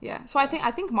about it. Yeah. So I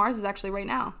think Mars is actually right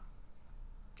now.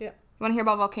 Yeah. You want to hear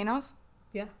about volcanoes?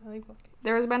 Yeah, I like volcanoes.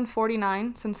 There has been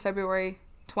 49 since February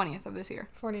 20th of this year.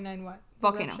 49 what?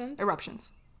 Volcanoes.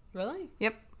 Eruptions. Really?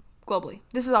 Yep. Globally.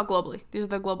 This is all globally. These are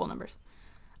the global numbers.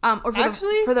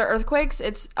 For the earthquakes,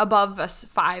 it's above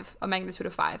a magnitude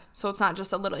of 5. So it's not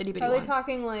just a little itty bitty ones. Are they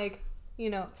talking like,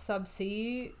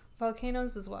 subsea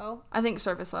volcanoes as well? I think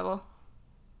surface level.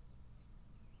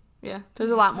 Yeah.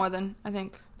 There's a lot more than, I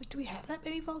think. But do we have that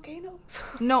many volcanoes?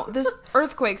 No, this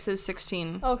earthquakes is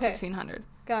 1,600.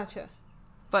 Gotcha.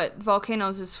 But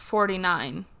volcanoes is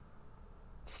 49.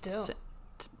 Still.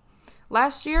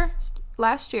 Last year,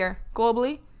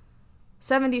 globally,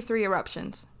 73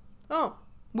 eruptions. Oh.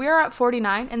 We are at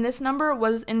 49, and this number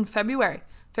was in February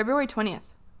 20th,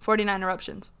 49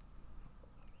 eruptions.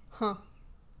 Huh.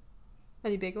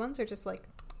 Any big ones or just like...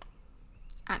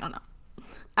 I don't know.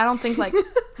 I don't think like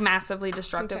massively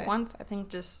destructive ones. I think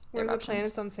just Where eruptions. Are the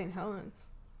planets on St.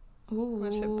 Helens? Ooh.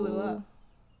 That shit blew up.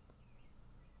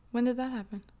 When did that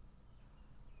happen?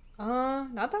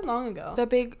 Not that long ago.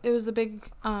 It was the big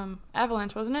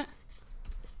avalanche, wasn't it?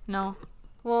 No.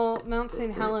 Well, Mount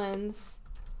St. Helens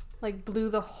like blew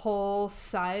the whole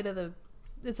side of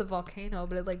it's a volcano,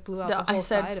 but it like blew out the whole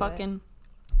side of it.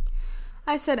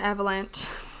 I said avalanche.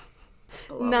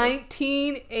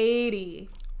 1980.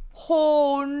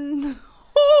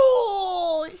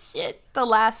 Oh shit. The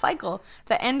last cycle.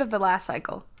 The end of the last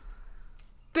cycle.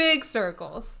 Big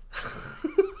circles.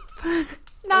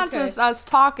 Not just us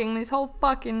talking, these whole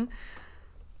fucking...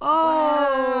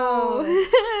 Oh.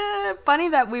 Wow. Funny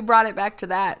that we brought it back to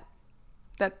that.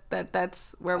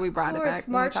 That's where we brought it back.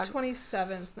 March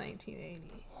 27th, 1980.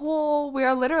 Oh, we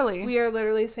are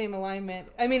literally same alignment.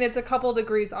 I mean, it's a couple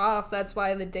degrees off. That's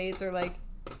why the dates are like,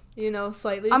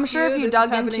 slightly I'm skewed. sure if you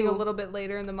dug into a little bit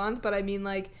later in the month, but I mean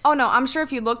like... Oh no, I'm sure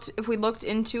if we looked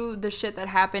into the shit that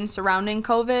happened surrounding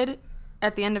COVID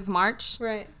at the end of March.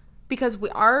 Right. Because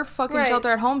our fucking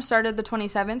shelter at home started the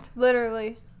 27th.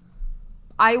 Literally.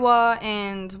 Iowa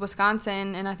and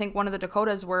Wisconsin and I think one of the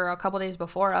Dakotas were a couple days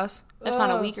before us, if not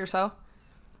a week or so.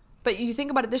 But you think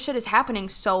about it, this shit is happening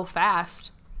so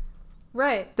fast.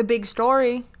 Right. The big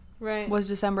story was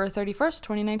December 31st,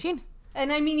 2019.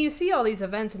 And I mean, you see all these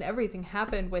events and everything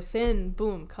happened within,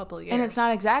 boom, couple of years. And it's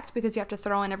not exact because you have to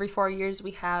throw in every 4 years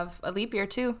we have a leap year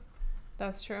too.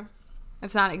 That's true.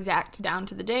 It's not exact down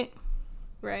to the date.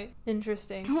 Right.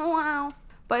 Interesting. Wow.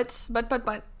 But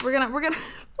we're gonna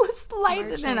let's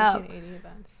lighten it up. 1980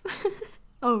 events.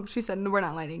 Oh, she said we're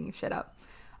not lighting shit up.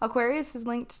 Aquarius is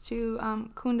linked to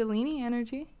Kundalini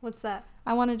energy. What's that?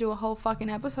 I want to do a whole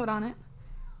fucking episode on it.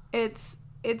 It's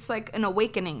like an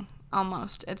awakening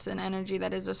almost. It's an energy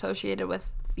that is associated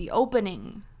with the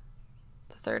opening,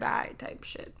 the third eye type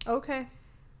shit. Okay.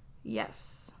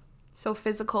 Yes. So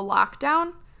physical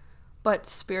lockdown, but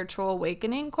spiritual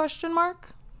awakening ?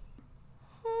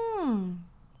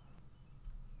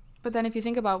 But then if you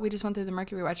think about, we just went through the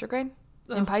Mercury retrograde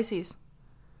in Pisces.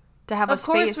 To have us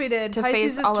face, of course we did. To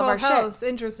Pisces face all of our house. shit.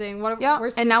 Interesting.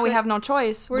 And now we have no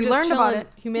choice. We learned chilling. about it.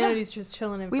 Humanity's just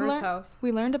chilling in first house.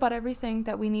 We learned about everything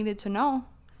that we needed to know.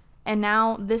 And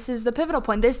now this is the pivotal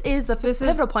point. This is the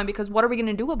pivotal point because what are we going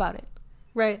to do about it?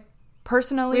 Right.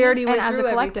 Personally We already and went as a through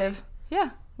collective. everything. Yeah.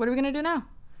 What are we going to do now?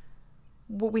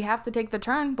 Well, we have to take the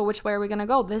turn, but which way are we going to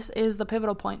go? This is the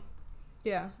pivotal point.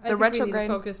 Yeah. I The think retrograde. we need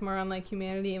to focus more on like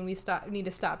humanity, and we need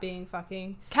to stop being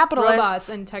fucking Capitalists. robots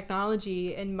and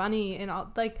technology and money and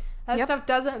all like that Yep. stuff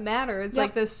doesn't matter. It's Yep.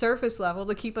 like this surface level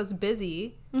to keep us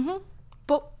busy. Mm-hmm.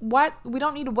 But what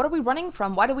are we running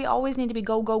from? Why do we always need to be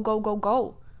go, go, go, go,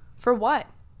 go? For what?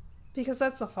 Because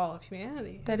that's the fall of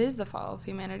humanity. That is the fall of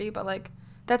humanity, but like,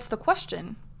 that's the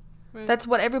question. Right. That's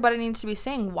what everybody needs to be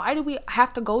saying. Why do we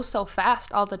have to go so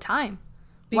fast all the time?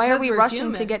 Why are Because we we're rushing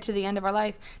human. to get to the end of our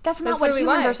life? That's not That's what literally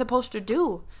humans why. are supposed to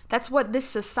do. That's what this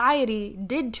society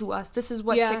did to us. This is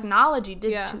what Yeah. technology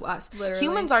did Yeah, to us. literally.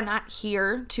 Humans are not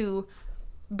here to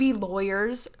be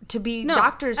lawyers, to be No,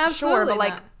 doctors, sure, absolutely but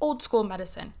like not. old school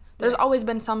medicine. There's Right. always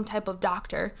been some type of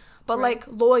doctor, but Right. like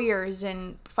lawyers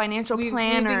and financial We've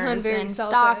become planners very and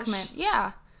selfish. stockmen.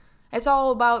 Yeah. It's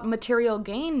all about material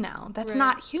gain now. That's Right.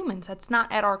 not humans. That's not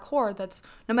at our core. That's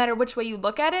no matter which way you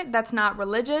look at it, that's not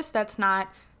religious. That's not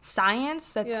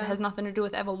science. That Yeah. has nothing to do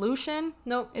with evolution.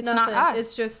 Nope, It's nothing. not us.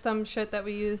 It's just some shit that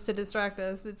we use to distract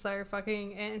us. It's our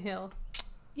fucking anthill.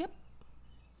 Yep.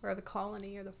 Or the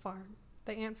colony or the farm.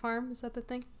 The ant farm, is that the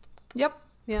thing? Yep.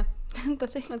 Yeah, The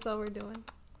thing. that's all we're doing.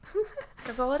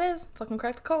 That's all it is. Fucking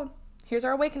crack the code. Here's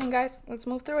our awakening, guys. Let's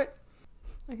move through it.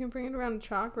 I can bring it around to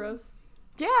chakras.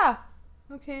 Yeah.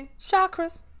 Okay.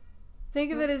 Chakras.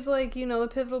 Think of it as like, you know, the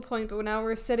pivotal point, but now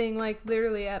we're sitting like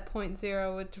literally at point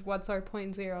zero, which what's our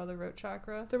point zero? The root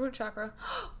chakra. The root chakra.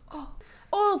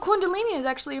 Oh, Kundalini is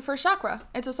actually your first chakra.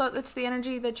 It's the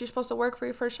energy that you're supposed to work for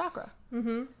your first chakra.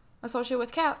 Mm-hmm. Associated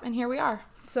with Cap, and here we are.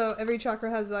 So every chakra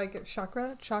has like a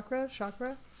chakra.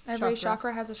 Every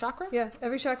chakra has a chakra? Yeah,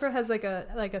 every chakra has like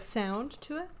a sound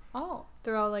to it. Oh.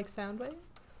 They're all like sound waves.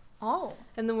 Oh.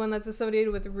 And the one that's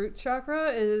associated with the root chakra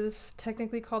is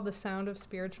technically called the sound of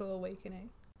spiritual awakening.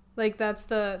 Like that's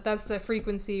the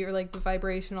frequency or like the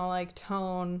vibrational like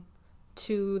tone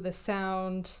to the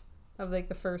sound of like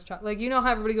the first chakra. Like you know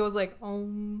how everybody goes like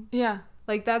om. Yeah.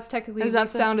 Like that's technically Is the that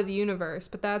sound of the universe,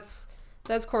 but that's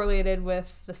correlated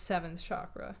with the seventh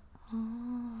chakra.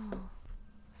 Oh.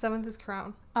 Seventh is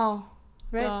crown, Oh.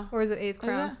 right? Duh. Or is it eighth Is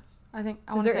crown? it? I think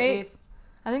I Is want to there say eight? eighth.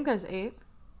 I think there's 8.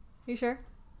 You sure?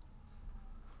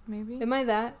 Maybe. Am I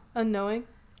that unknowing?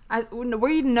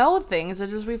 We know things.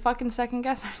 It's just we fucking second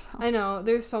guess ourselves. I know.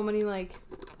 There's so many like.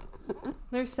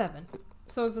 There's 7.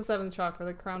 So is the seventh chakra,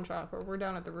 the crown chakra. We're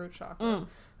down at the root chakra. Mm.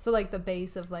 So like the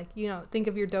base of like, you know, think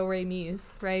of your do re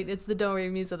mi's, right? It's the do re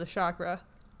mi's of the chakra.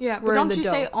 Yeah, but We're in don't the you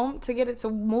say dough. om to get it to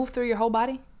move through your whole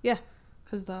body? Yeah.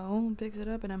 Because the om picks it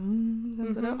up and it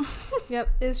sends it up. Yep.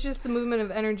 It's just the movement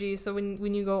of energy. So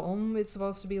when you go om, it's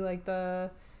supposed to be like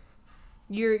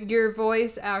your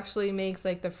voice actually makes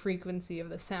like the frequency of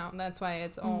the sound. That's why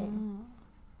it's om.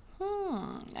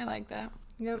 I like that.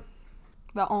 Yep.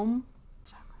 The om.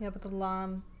 Yeah, but the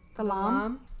lam. The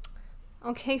lam?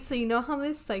 Okay, so you know how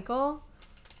this cycle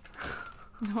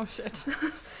Oh, shit.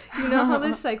 You know how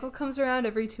this cycle comes around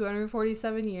every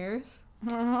 247 years?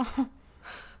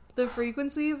 The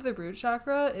frequency of the root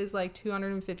chakra is like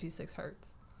 256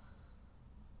 hertz.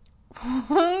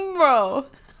 Bro.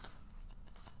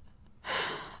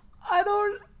 I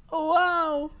don't...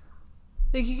 Wow.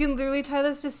 Like, you can literally tie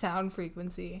this to sound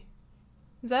frequency.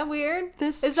 Is that weird?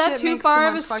 This Is that shit too makes far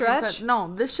of a much fucking stretch? sense.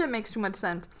 No, this shit makes too much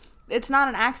sense. It's not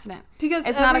an accident. Because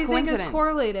It's not a everything is coincidence.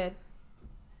 correlated.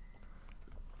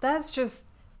 That's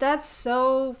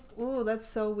so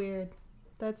weird.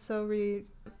 That's so weird.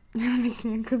 It makes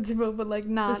me uncomfortable, but like The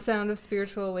not. sound of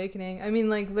spiritual awakening. I mean,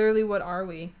 like, literally, what are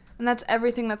we? And that's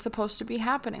everything that's supposed to be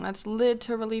happening. That's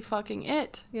literally fucking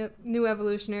it. Yep. New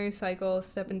evolutionary cycle,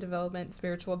 step in development,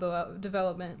 spiritual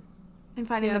development. And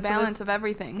finding Yeah, the so balance this- of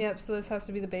everything. Yep, so this has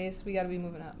to be the base. We gotta be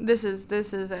moving up. This is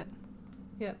it.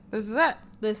 Yep. This is it.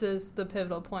 This is the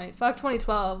pivotal point. Fuck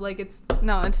 2012. Like, it's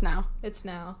No, it's now.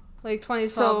 now. Like, 2012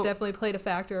 So- definitely played a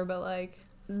factor, but, like...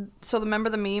 So remember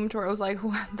the meme where it was like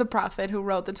the prophet who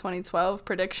wrote the 2012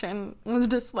 prediction was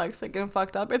dyslexic and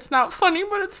fucked up. It's not funny,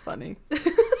 but it's funny.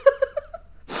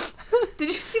 Did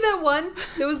you see that one?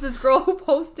 There was this girl who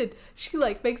posted. She,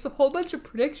 like, makes a whole bunch of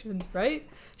predictions, right?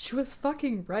 She was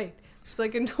fucking right. She's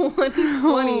like, in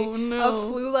 2020, Oh, no. a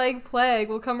flu-like plague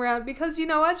will come around. Because, you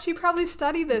know what? She probably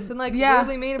studied this and, like, Yeah.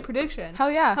 literally made a prediction. Hell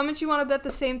yeah. How much you want to bet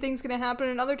the same thing's going to happen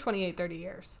in another 28, 30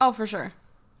 years? Oh, for sure.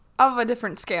 Of a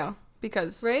different scale.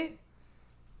 Because... Right?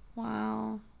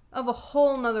 Wow. Of a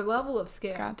whole nother level of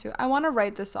scale. Got to. I want to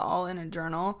write this all in a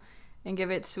journal and give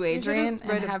it to Adrian just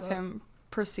and write a have book. him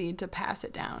proceed to pass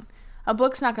it down. A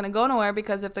book's not going to go nowhere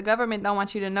because if the government don't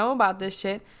want you to know about this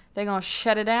shit, they're going to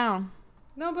shut it down.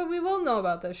 No, but we will know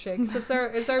about this shit, 'cause it's our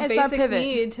It's our basic pivot.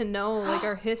 need to know, like,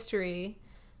 our history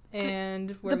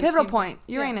and where The we pivotal came point,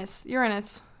 from. Uranus.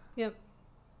 Uranus. Yep.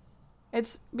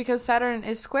 It's because Saturn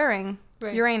is squaring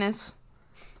Right. Uranus,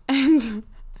 and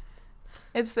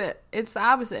it's the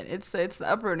opposite. It's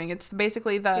the uprooting. It's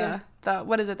basically the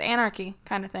what is it? The anarchy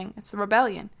kind of thing. It's the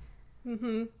rebellion.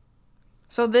 Mm-hmm.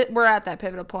 So we're at that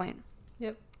pivotal point.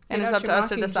 Yep. And Get it's out up to your us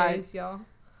to decide. Mockingjays, y'all.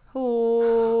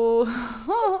 Oh.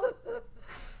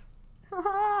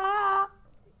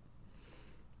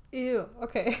 Ew.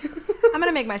 Okay. I'm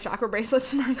gonna make my chakra bracelet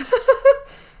tonight.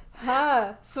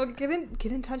 So get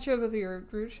in touch with your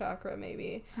root chakra,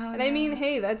 maybe. Oh, and I mean,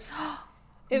 hey, that's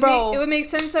it. Bro. It would make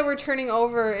sense that we're turning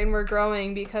over and we're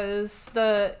growing because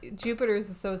the Jupiter is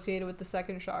associated with the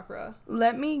second chakra.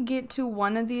 Let me get to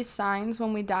one of these signs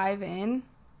when we dive in.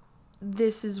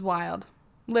 This is wild.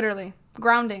 Literally.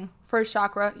 Grounding. First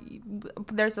chakra.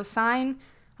 There's a sign,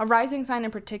 a rising sign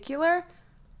in particular,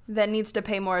 that needs to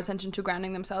pay more attention to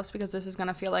grounding themselves because this is going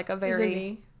to feel like a very... Is it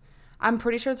me? I'm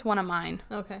pretty sure it's one of mine.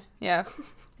 Okay. Yeah.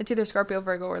 It's either Scorpio,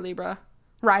 Virgo, or Libra.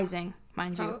 Rising,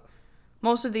 mind you. Oh.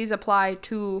 Most of these apply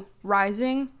to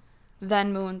rising,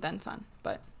 then moon, then sun.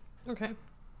 But Okay.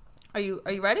 are you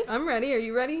ready? I'm ready. Are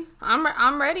you ready?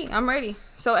 I'm ready.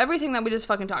 So everything that we just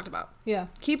fucking talked about. Yeah.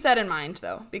 Keep that in mind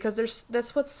though, because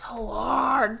that's what's so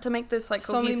hard to make this like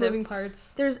So cohesive. many moving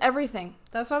parts. There's everything.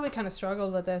 That's why we kind of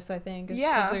struggled with this, I think. Is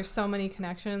Yeah. because there's so many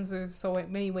connections. There's so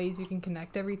many ways you can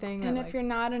connect everything. And that, if you're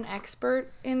not an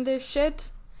expert in this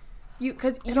shit,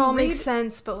 it all makes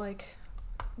sense, but like...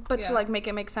 But Yeah. to like make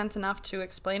it make sense enough to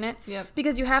explain it. Yep.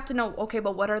 Because you have to know, okay,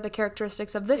 but what are the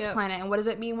characteristics of this Yep. planet? And what does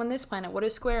it mean when this planet? What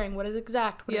is squaring? What is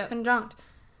exact? What is Yep. conjunct?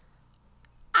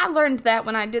 I learned that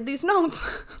when I did these notes.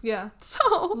 Yeah.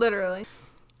 So, Literally.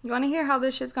 you want to hear how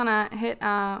this shit's gonna hit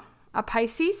a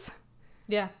Pisces?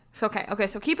 Yeah. So, okay,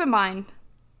 so keep in mind,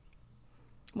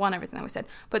 one, everything that we said,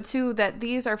 but two, that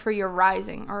these are for your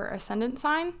rising or ascendant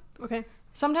sign. Okay.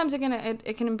 Sometimes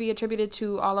it can be attributed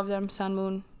to all of them, sun,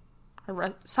 moon,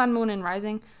 sun, moon, and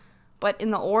rising. But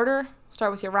in the order,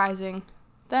 start with your rising,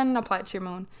 then apply it to your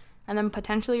moon, and then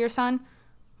potentially your sun.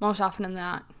 Most often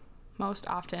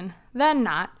than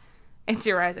not, it's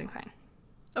your rising sign.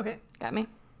 Okay. Got me?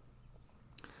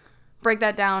 Break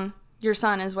that down. Your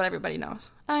sun is what everybody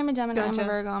knows. I'm a Gemini, I'm Gotcha. a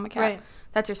Virgo, I'm a Cat. Right.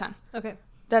 That's your sun. Okay.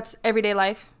 That's everyday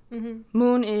life. Mm-hmm.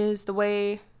 Moon is the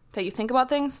way that you think about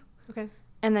things. Okay.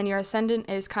 And then your ascendant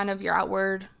is kind of your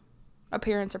outward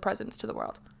appearance or presence to the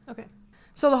world. Okay.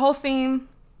 So the whole theme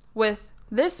with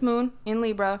this moon in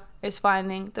Libra is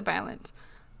finding the balance.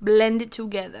 Blend it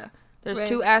together. There's Right.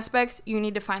 two aspects. You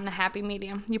need to find the happy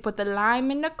medium. You put the lime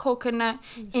in the coconut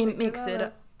and mix it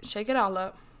up. Shake it all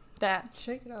up. That.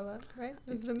 Shake it all up, right?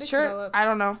 Is it a mix Sure. it all up? I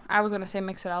don't know. I was going to say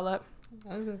mix it all up.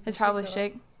 I was gonna say It's probably it all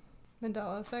shake. up.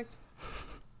 Mandela effect.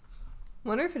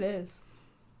 Wonder if it is.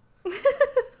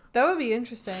 That would be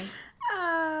interesting.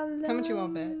 How much you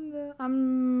want bet? I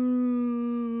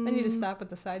need to stop with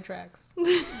the sidetracks.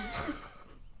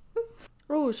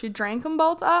 Oh, she drank them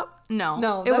both up? No.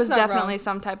 No, it that's was not definitely wrong.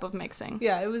 some type of mixing.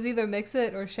 Yeah, it was either mix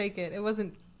it or shake it. It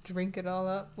wasn't drink it all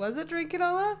up. Was it drink it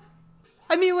all up?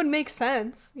 I mean, it would make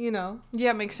sense, you know.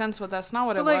 Yeah, it makes sense, but that's not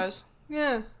what But, it like, was.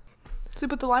 Yeah. So you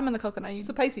put the lime in the coconut. You It's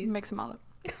a Pisces. mix them all up.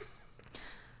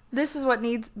 This is what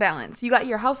needs balance. You got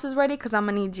your houses ready? Because I'm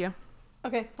going to need you.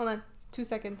 Okay, hold on. 2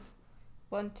 seconds.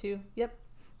 1, 2. Yep.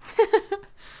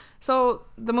 So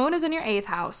the moon is in your 8th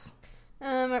house.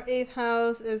 Our 8th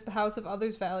house is the house of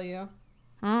others' value.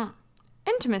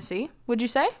 Intimacy, would you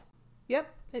say? Yep.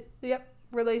 Yep.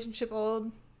 Relationship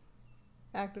old.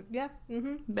 Active. Yeah.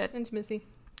 Mm-hmm. Bit. Intimacy.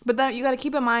 But then you got to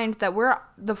keep in mind that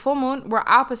the full moon, we're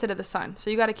opposite of the sun. So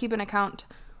you got to keep in account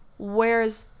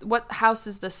what house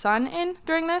is the sun in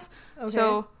during this. Okay.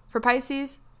 So for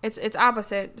Pisces, it's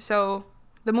opposite. So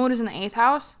the moon is in the 8th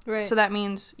house. Right. So that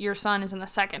means your sun is in the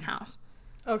 2nd house.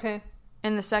 Okay.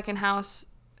 And the 2nd house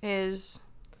is...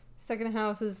 Second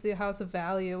house is the house of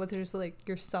value, which is like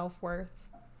your self-worth,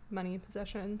 money,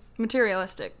 possessions.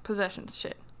 materialistic possessions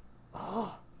shit.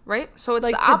 Oh. Right? So it's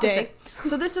Like the opposite. today.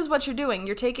 So this is what you're doing.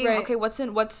 You're taking, Right. okay,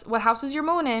 what house is your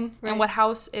moon in Right. and what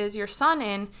house is your sun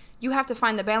in? You have to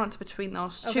find the balance between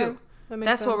those two. Okay. That makes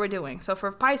That's what sense. we're doing. So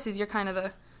for Pisces, you're kind of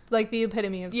the... Like the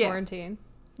epitome of Yeah. quarantine.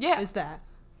 Yeah, Is that.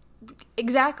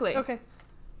 exactly. Okay.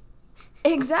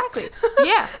 Exactly.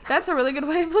 Yeah, that's a really good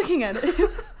way of looking at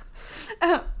it.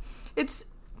 It's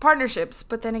partnerships,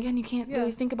 but then again, you can't Yeah.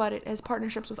 really think about it as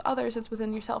partnerships with others. It's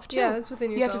within yourself, too. Yeah, it's within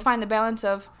You yourself. have to find the balance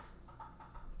of...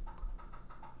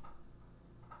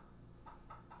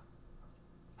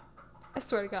 I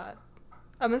swear to God.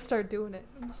 I'm going to start doing it.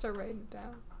 I'm going to start writing it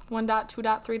down. 1 dot, 2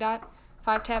 dot, 3 dot.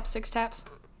 5 taps, 6 taps?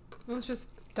 It was just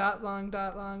dot long,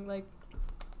 like.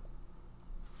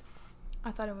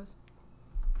 I thought it was.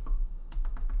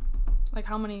 Like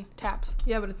how many taps?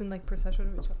 Yeah, but it's in like procession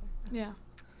of each other. Yeah.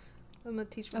 I'm gonna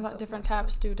teach I myself. thought different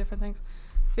taps do different things.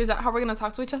 Is that how we're gonna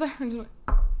talk to each other?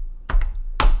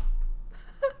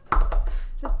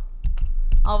 Just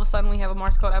all of a sudden we have a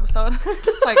Morse code episode.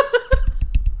 It's like,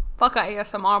 fuck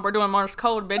ASMR, we're doing Morse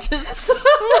code, bitches.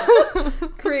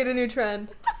 create a new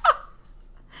trend.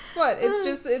 What? It's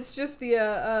just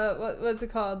the what's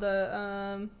it called?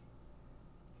 The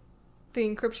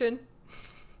encryption.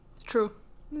 True.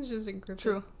 It's just encryption.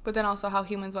 True. But then also how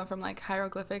humans went from like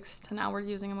hieroglyphics to now we're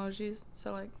using emojis.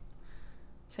 So like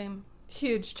same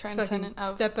Huge transcendent fucking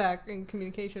of step back in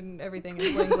communication, everything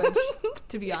is language.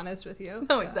 To be honest with you.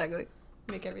 No, Yeah. exactly.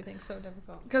 Make everything so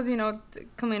difficult. Because, you know,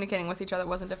 communicating with each other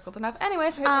wasn't difficult enough.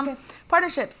 Anyways, Okay.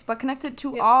 partnerships, but connected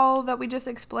to Yep. all that we just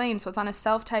explained. So it's on a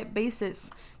self-type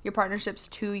basis, your partnerships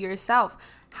to yourself.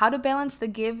 How to balance the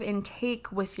give and take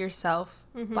with yourself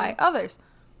by others.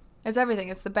 It's everything.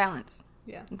 It's the balance.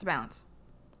 Yeah. It's balance.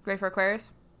 Ready for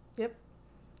Aquarius? Yep.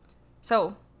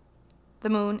 So, the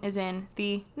moon is in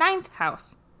the 9th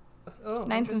house. Oh, 9th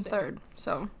and interesting. 3rd.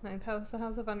 So, 9th house, the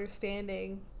house of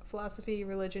understanding, philosophy,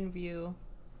 religion, view,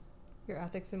 your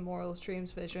ethics and morals,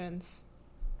 dreams, visions,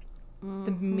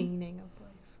 the meaning of life.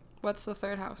 what's the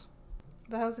 3rd house?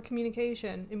 The house of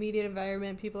communication, immediate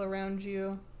environment, people around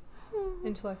you,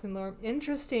 intellect and lore.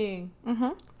 Interesting.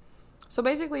 So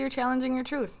basically you're challenging your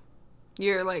truth.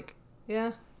 You're like,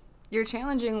 Yeah. you're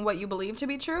challenging what you believe to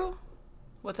be true,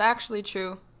 what's actually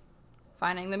true,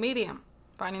 finding the medium.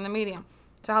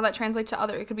 So how that translates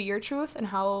to it could be your truth, and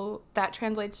how that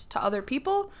translates to other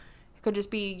people. It could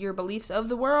just be your beliefs of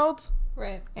the world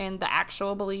Right. and the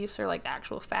actual beliefs or like the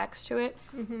actual facts to it.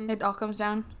 It all comes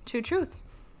down to truth.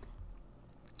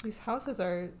 These houses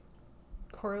are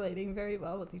correlating very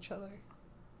well with each other.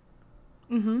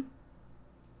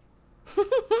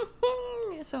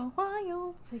 It's so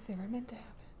wild. It's like they were meant to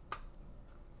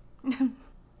happen.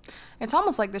 It's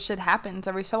almost like this shit happens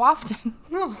every so often.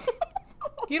 No.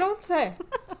 You don't say.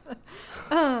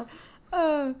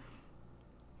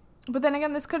 But then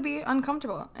again, this could be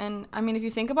uncomfortable. And I mean, if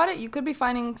you think about it, you could be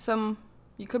finding some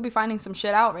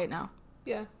shit out right now.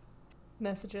 Yeah.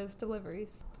 Messages,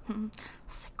 deliveries.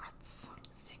 Secrets.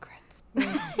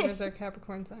 Where's our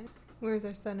Capricorn sign? Where's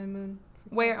our sun and moon?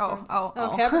 for Where? Capricorns?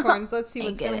 Oh. Capricorns. Let's see I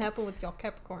what's get going to it. happen with y'all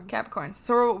Capricorns. Capricorns.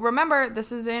 So remember,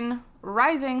 this is in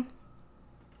rising.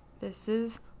 This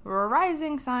is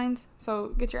rising signs. So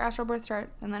get your astral birth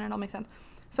chart, and then it'll make sense.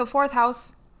 So 4th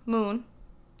house, moon.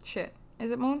 Shit.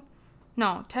 Is it moon?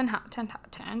 No, 10th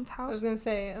I house? was going to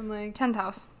say, I'm like, 10th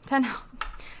house.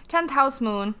 10th house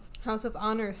moon. house of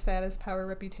honor, status, power,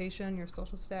 reputation, your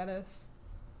social status.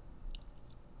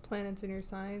 Planets in your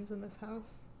signs in this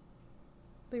house.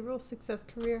 They rule success,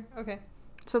 career. Okay.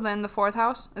 So then the 4th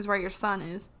house is where your sun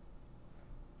is.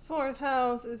 4th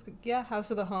house is,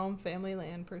 house of the home, family,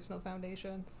 land, personal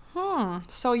foundations.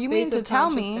 So you Base mean to of tell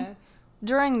me consciousness.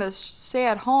 during the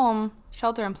stay-at-home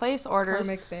shelter-in-place orders,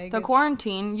 Karmic baggage. the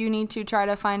quarantine, you need to try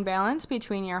to find balance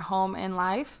between your home and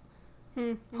life,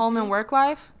 home and work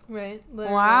life? Right.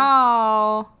 Literally.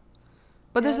 Wow.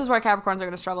 But this Yeah. is where Capricorns are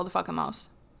going to struggle the fucking most.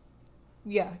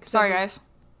 Yeah. 'cause Sorry, guys.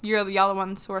 Y'all the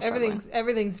ones who are struggling.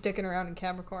 Everything's sticking around in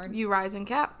Capricorn. You rise in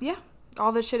Cap. Yeah.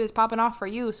 All this shit is popping off for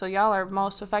you, so y'all are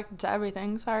most affected to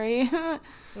everything. Sorry.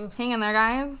 Hang in there,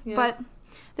 guys. Yeah. But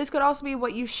this could also be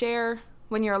what you share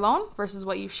when you're alone versus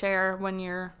what you share when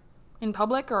you're in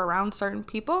public or around certain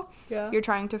people. Yeah. You're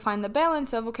trying to find the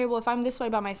balance of, okay, well, if I'm this way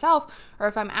by myself, or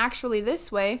if I'm actually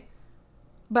this way,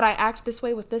 but I act this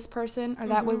way with this person, or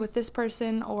that way with this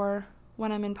person, or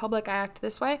when I'm in public, I act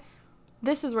this way.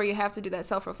 This is where you have to do that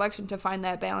self-reflection to find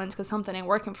that balance, because something ain't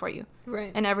working for you.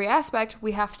 Right. In every aspect,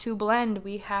 we have to blend.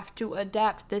 We have to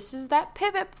adapt. This is that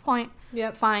pivot point.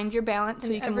 Yep. Find your balance so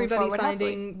And you can move everybody forward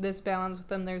finding healthily. this balance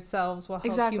within themselves will help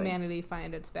Exactly. humanity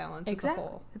find its balance as a Exactly.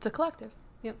 whole. It's a collective.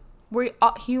 Yep. We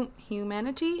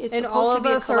humanity is And supposed all to of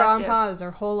be a us are on collective. pause.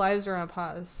 Our whole lives are on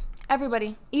pause.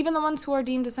 Everybody, even the ones who are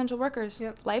deemed essential workers,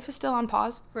 Yep. life is still on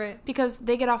pause Right. because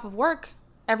they get off of work.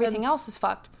 Everything And- else is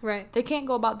fucked. Right. They can't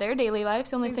go about their daily lives.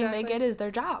 The only thing they Exactly. get is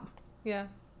their job. Yeah.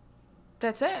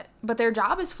 That's it. But their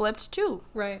job is flipped too.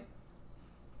 Right.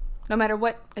 No matter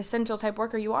what essential type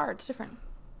worker you are, it's different.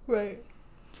 Right.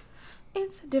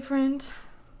 It's different.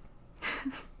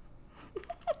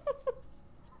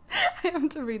 I have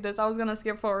to read this. I was going to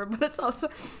skip forward, but it's also,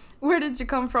 where did you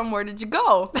come from? Where did you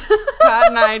go?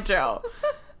 God Nigel.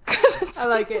 I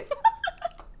like it.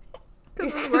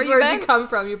 Where you come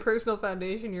from, your personal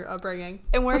foundation, your upbringing.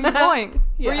 And where are you going?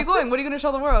 Yeah. Where are you going? What are you going to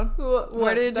show the world?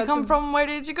 Where did you come from? Where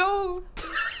did you go?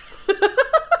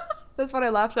 That's what I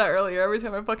laughed at earlier every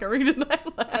time I fucking read it.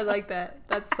 I like that.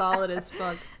 That's solid as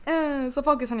fuck. So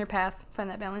focus on your path. Find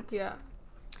that balance. Yeah.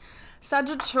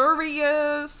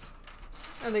 Sagittarius.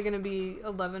 Are they going to be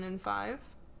 11 and 5?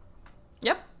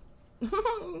 Yep.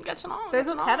 Gets on. There's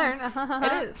a pattern.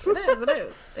 It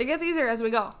is. It gets easier as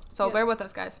we go. So bear with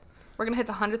us, guys. We're going to hit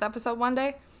the 100th episode one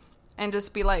day and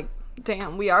just be like,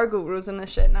 damn, we are gurus in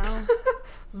this shit now.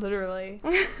 Literally.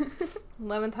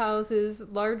 11th house is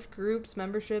large groups,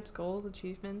 memberships, goals,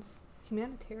 achievements.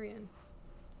 Humanitarian.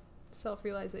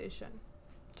 Self-realization.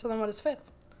 So then what is 5th?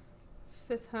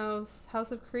 5th house,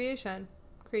 house of creation.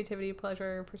 Creativity,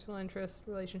 pleasure, personal interest,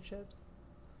 relationships.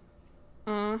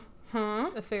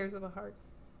 Affairs of the heart.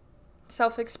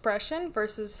 Self-expression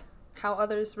versus how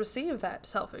others receive that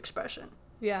self-expression.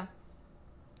 Yeah.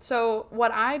 So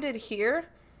what I did here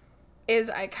is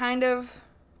I kind of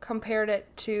compared it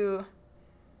to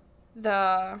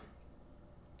the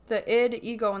id,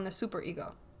 ego, and the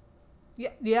superego.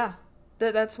 Yeah.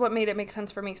 That's what made it make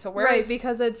sense for me. So where right,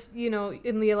 because it's, in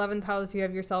the 11th house you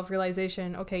have your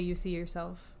self-realization. Okay, you see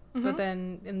yourself. Mm-hmm. But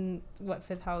then in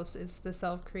 5th house, it's the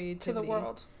self-creativity. To the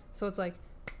world. So it's like,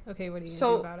 okay, what are you going to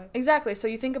do about it? Exactly. So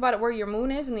you think about it where your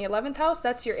moon is in the 11th house,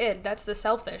 that's your id. That's the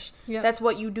selfish. Yep. That's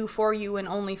what you do for you and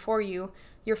only for you.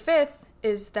 Your 5th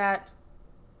is the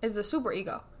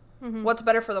superego. Mm-hmm. What's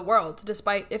better for the world,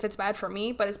 despite if it's bad for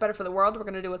me, but it's better for the world, we're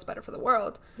going to do what's better for the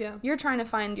world. Yeah. You're trying to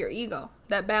find your ego,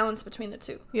 that balance between the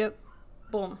two. Yep.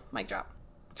 Boom, mic drop.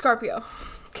 Scorpio.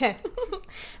 Okay.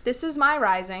 This is my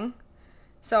rising.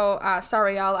 So,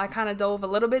 sorry, y'all, I kind of dove a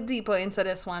little bit deeper into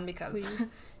this one because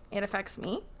it affects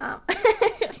me.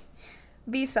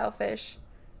 Be selfish.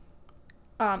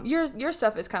 Your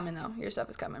stuff is coming, though. Your stuff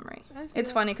is coming, right?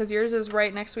 It's funny because yours is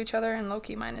right next to each other, and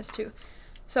low-key mine is too.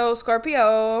 So,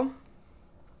 Scorpio,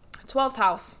 12th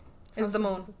house is the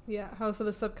moon. House of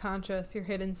the subconscious, your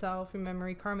hidden self, your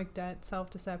memory, karmic debt,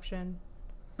 self-deception,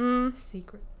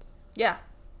 secrets. Yeah.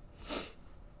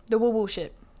 The woo-woo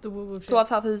shit. 12th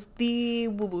house is the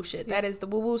woo-woo shit. Yeah. That is the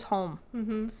woo-woo's home.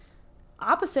 Mm-hmm.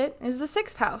 Opposite is the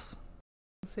 6th house.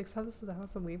 6th house is the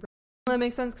house of Libra. Well, that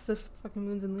makes sense because the fucking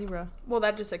moon's in Libra. Well,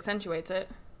 that just accentuates it.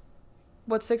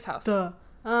 What's 6th house? The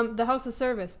house of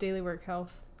service, daily work,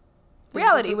 health.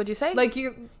 Reality, would you say? Like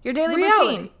your daily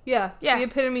reality. Routine. Yeah. The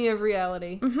epitome of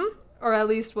reality. Mm-hmm. Or at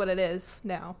least what it is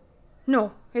now.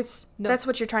 No. That's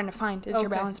what you're trying to find is your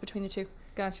balance between the two.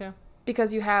 Gotcha.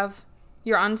 Because you have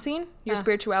your unseen, your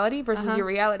spirituality versus your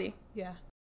reality. Yeah.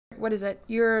 What is it?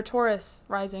 You're a Taurus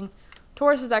rising.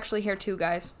 Taurus is actually here too,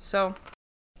 guys. So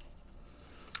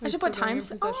I should put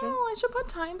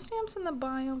timestamps in the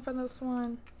bio for this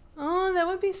one. Oh, that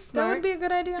would be smart. That would be a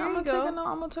good idea. I'm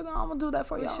gonna do that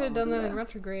for you. We should have done that in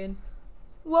retrograde.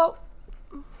 Well,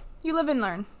 you live and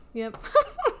learn. Yep.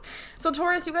 So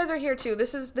Taurus, you guys are here too.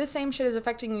 This same shit is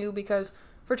affecting you because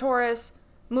for Taurus,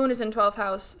 moon is in 12th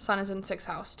house, sun is in 6th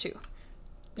house too.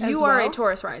 You are a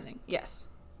Taurus rising. Yes.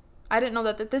 I didn't know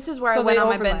that. This is where I went on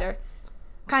my bender.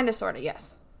 Kind of, sort of,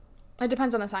 yes. It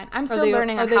depends on the sign. I'm still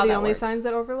learning on how that works. Are they the only signs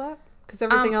that overlap? Because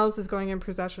everything else is going in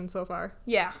procession so far.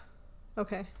 Yeah.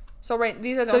 Okay. So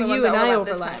these are the only ones that overlap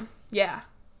this time. Yeah.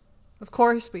 Of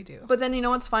course we do. But then you know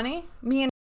what's funny? Me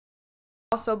and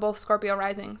also both Scorpio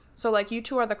risings. So like you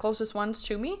two are the closest ones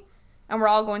to me, and we're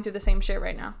all going through the same shit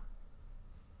right now.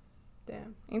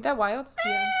 Damn. Ain't that wild?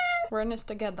 Yeah. We're in this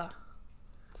together.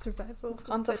 Survival.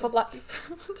 For life.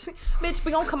 Bitch,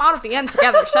 we gonna come out at the end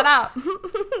together. Shut up.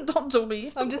 Don't do me.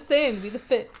 I'm just saying, be the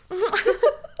fit.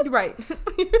 You're right.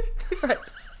 You're right.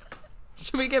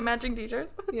 Should we get matching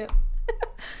t-shirts? Yeah.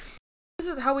 This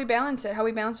is how we balance it. How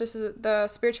we balance the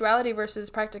spirituality versus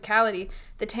practicality,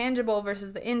 the tangible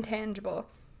versus the intangible.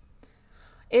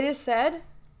 It is said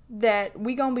that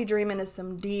we gonna be dreaming of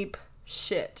some deep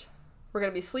shit. We're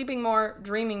gonna be sleeping more,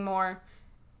 dreaming more.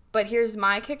 But here's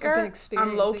my kicker.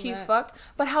 I'm low-key fucked.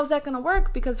 But how's that gonna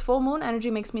work? Because full moon energy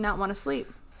makes me not want to sleep.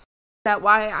 Is that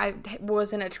why I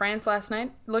was in a trance last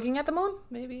night looking at the moon?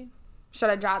 Maybe. Should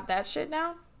I jot that shit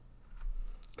down?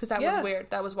 Because that was weird.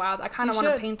 That was wild. I kind of want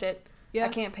to paint it. Yeah. I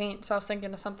can't paint, so I was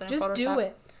thinking of something in Photoshop. Just do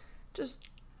it. Just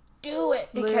do it.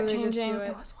 It kept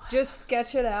changing. Just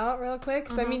sketch it out real quick.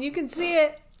 Because, I mean, you can see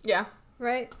it. Yeah.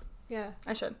 Right? Yeah.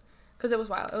 I should. Because it was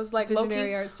wild. It was like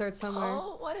visionary art starts somewhere.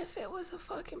 Oh, what if it was a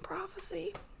fucking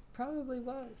prophecy? Probably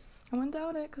was. I wouldn't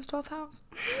doubt it, because 12th house.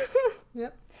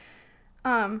 Yep.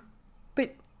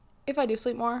 But if I do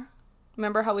sleep more,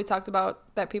 remember how we talked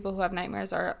about that people who have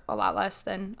nightmares are a lot less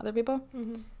than other people?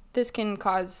 Mm-hmm. This can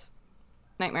cause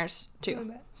nightmares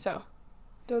too. So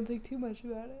Don't think too much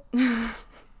about it.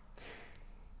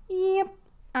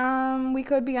 Yep. We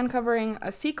could be uncovering a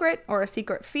secret or a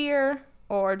secret fear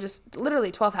or just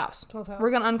literally 12th house. 12th house. We're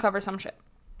going to uncover some shit.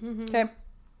 Okay?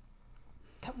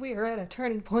 We are at a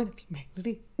turning point of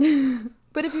humanity.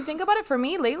 But if you think about it, for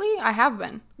me, lately, I have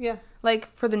been. Yeah.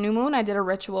 Like, for the new moon, I did a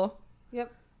ritual.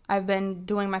 Yep. I've been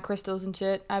doing my crystals and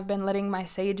shit. I've been letting my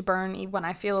sage burn even when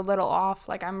I feel a little off.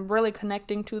 Like, I'm really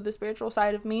connecting to the spiritual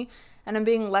side of me. And I'm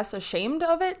being less ashamed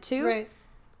of it, too. Right.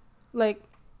 Like,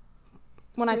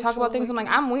 when I talk about things, I'm like,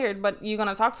 I'm weird, but you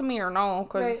gonna talk to me or no?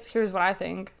 Because here's what I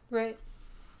think. Right.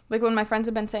 Like, when my friends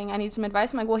have been saying, I need some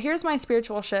advice, I'm like, well, here's my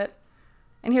spiritual shit.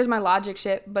 And here's my logic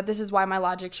shit. But this is why my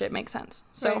logic shit makes sense.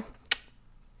 So,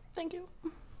 thank you.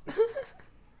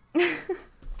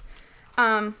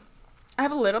 I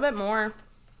have a little bit more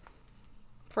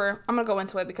I'm gonna go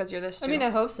into it because you're this too. I mean, I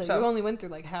hope so. You only went through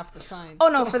like half the signs. Oh,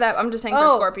 no, for that. I'm just saying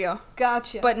for Scorpio.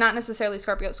 Gotcha. But not necessarily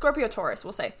Scorpio. Scorpio, Taurus,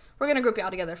 we'll say. We're gonna group you all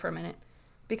together for a minute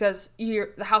because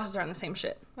the houses are on the same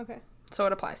shit. Okay. So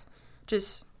it applies.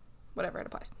 Just whatever, it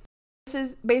applies. This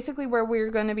is basically where we're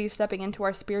going to be stepping into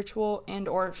our spiritual and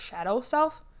or shadow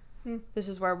self. This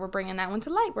is where we're bringing that one to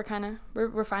light.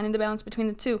 We're finding the balance between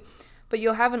the two. But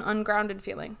you'll have an ungrounded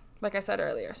feeling, like I said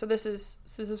earlier. So this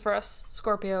is for us,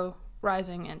 Scorpio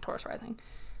rising and Taurus rising.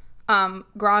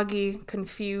 Groggy,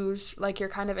 confused, like you're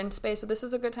kind of in space. So this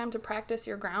is a good time to practice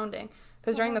your grounding.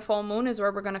 Because during the full moon is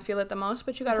where we're going to feel it the most.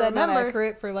 But you got to remember. Is that not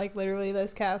accurate for like literally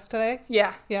this cast today?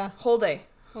 Yeah. Yeah. Whole day.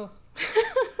 Oh.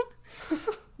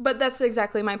 But that's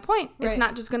exactly my point. Right. It's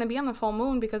not just going to be on the full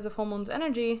moon because the full moon's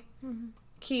energy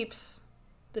keeps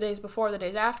the days before, the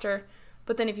days after.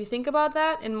 But then if you think about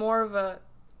that in more of a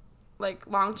like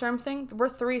long-term thing, we're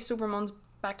 3 supermoons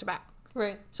back to back.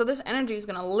 Right. So this energy is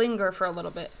going to linger for a little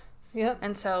bit. Yep.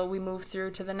 Until we move through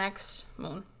to the next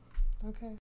moon.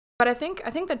 Okay. But I think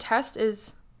the test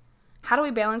is how do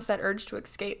we balance that urge to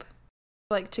escape?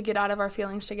 Like to get out of our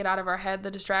feelings, to get out of our head,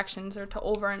 the distractions, or to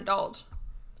overindulge.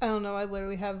 I don't know. I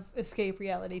literally have escape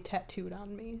reality tattooed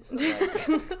on me, so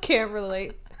like, can't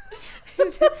relate.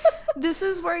 This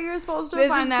is where you're supposed to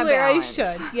find that balance.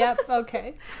 I should. Yep.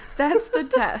 Okay. That's the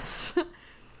test.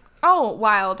 Oh,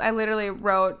 wild! I literally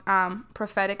wrote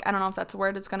prophetic. I don't know if that's a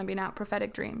word. It's going to be now.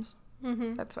 Prophetic dreams.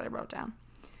 Mm-hmm. That's what I wrote down.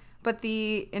 But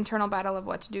the internal battle of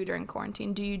what to do during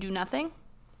quarantine. Do you do nothing?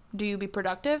 Do you be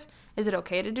productive? Is it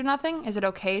okay to do nothing? Is it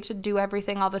okay to do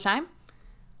everything all the time?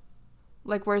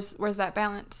 Like, where's that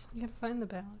balance? You gotta find the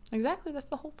balance. Exactly. That's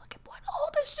the whole fucking point of all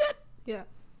this shit. Yeah.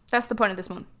 That's the point of this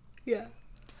moon. Yeah.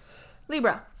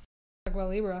 Libra. Talk about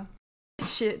Libra.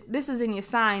 Shit. This is in your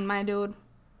sign, my dude.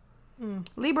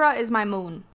 Libra is my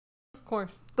moon. Of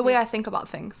course. The way I think about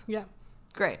things. Yeah.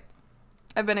 Great.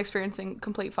 I've been experiencing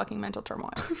complete fucking mental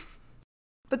turmoil.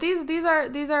 But these are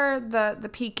the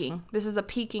peaking. This is a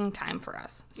peaking time for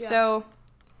us. Yeah. So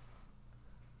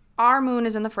our moon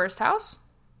is in the first house.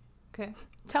 Okay.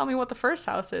 Tell me what the first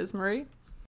house is, Marie.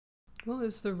 Well,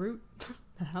 it's the root.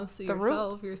 The house of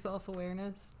yourself, your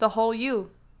self-awareness. The whole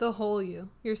you. The whole you.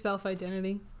 Your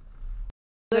self-identity.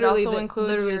 Does it also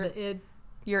include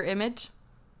your image?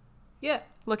 Yeah.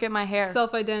 Look at my hair.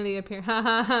 Self-identity up here.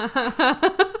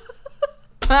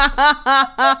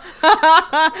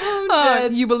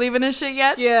 You believe in this shit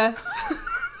yet? Yeah.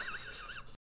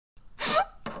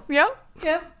 Yep.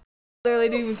 Literally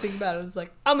didn't even think about it. I was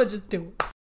like, I'm gonna just do it.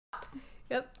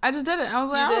 Yep. I just did it. I was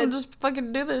like, I'm gonna just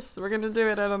fucking do this. We're gonna do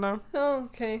it. I don't know. Oh,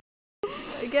 okay.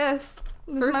 I guess.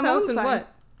 First house and what?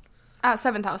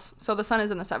 7th house. So the sun is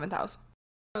in the 7th house.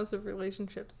 House of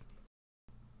relationships.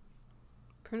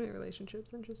 Permanent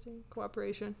relationships. Interesting.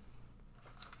 Cooperation.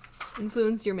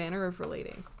 Influenced your manner of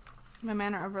relating. My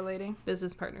manner of relating.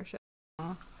 Business partnership.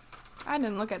 Oh. I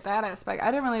didn't look at that aspect.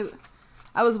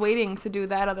 I was waiting to do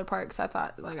that other part because I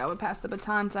thought like I would pass the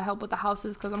baton to help with the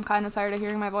houses because I'm kind of tired of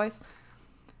hearing my voice.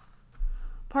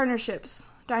 Partnerships,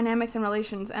 dynamics and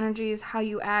relations, energies, how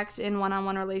you act in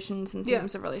one-on-one relations and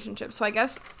themes of relationships. So I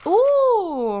guess,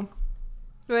 ooh.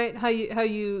 Right, how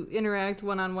you interact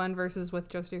one-on-one versus with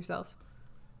just yourself.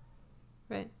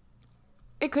 Right.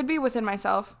 It could be within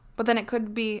myself, but then it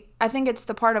could be, I think it's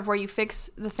the part of where you fix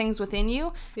the things within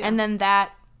you, and then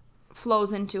that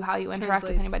flows into how you interact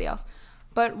with anybody else.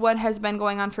 But what has been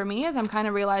going on for me is I'm kind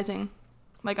of realizing,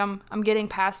 like I'm getting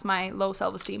past my low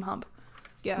self-esteem hump.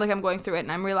 Yeah. Like I'm going through it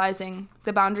and I'm realizing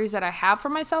the boundaries that I have for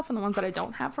myself and the ones that I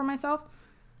don't have for myself.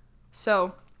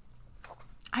 So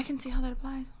I can see how that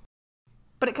applies.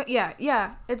 But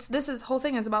this whole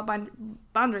thing is about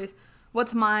boundaries.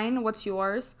 What's mine? What's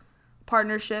yours?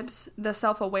 Partnerships, the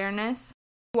self-awareness.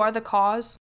 You are the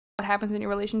cause. What happens in your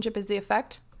relationship is the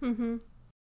effect. Mm-hmm.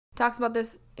 talks about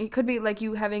this. It could be like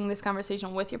you having this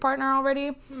conversation with your partner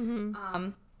already.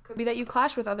 Could be that you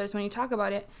clash with others when you talk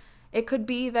about it. It could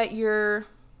be that you're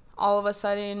all of a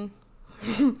sudden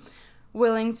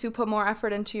willing to put more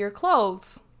effort into your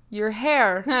clothes, your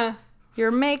hair,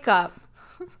 your makeup.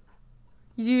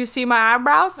 You see my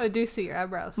eyebrows? I do see your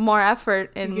eyebrows. More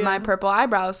effort in my purple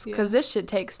eyebrows because this shit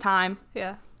takes time.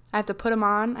 Yeah. I have to put them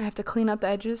on. I have to clean up the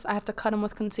edges. I have to cut them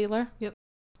with concealer. Yep.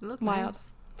 Look wild.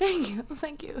 Nice.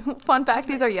 Thank you. Fun fact,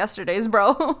 these are yesterday's,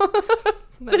 bro.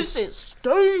 This shit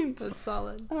stinks. That's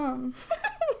solid.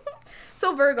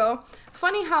 So Virgo,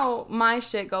 funny how my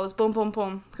shit goes boom, boom,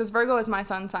 boom, because Virgo is my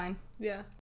sun sign. Yeah.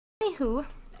 Anywho,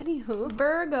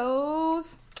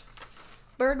 Virgos.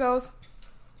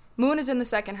 Moon is in the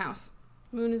second house.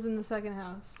 Moon is in the second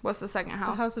house. What's the second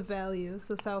house? The house of value.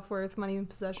 So self-worth, money and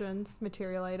possessions,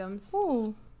 material items.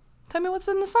 Ooh. Tell me what's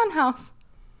in the sun house.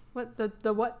 What?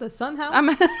 The what? The sun house?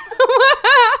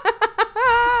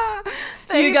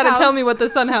 You gotta tell me what the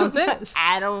sun house is.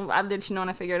 I'll let you know when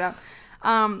I figure it out.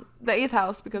 The 8th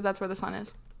house, because that's where the sun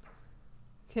is.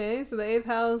 Okay, so the 8th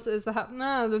house is the house.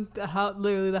 No,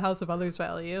 literally the house of others'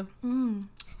 value.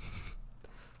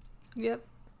 Yep.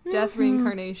 Death,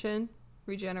 reincarnation,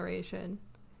 regeneration.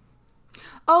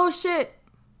 Oh shit.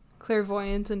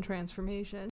 Clairvoyance and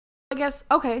transformation. I guess,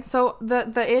 okay, so the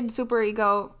id,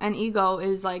 superego, and ego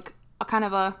is like a kind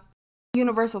of a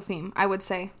universal theme, I would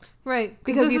say. Right.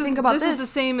 Because you think about this. This is the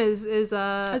same as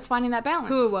it's finding that balance.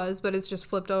 who it was, but it's just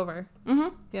flipped over. Mm-hmm.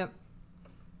 Yep.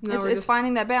 It's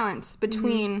finding that balance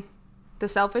between the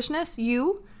selfishness,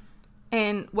 you,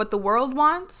 and what the world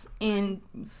wants, and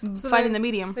finding the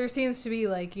medium. There seems to be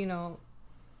like,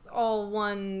 all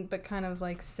one, but kind of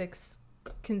like 6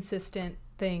 consistent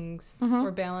things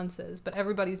or balances, but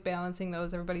everybody's balancing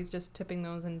those. Everybody's just tipping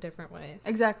those in different ways.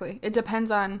 Exactly. It depends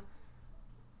on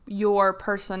your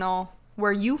personal,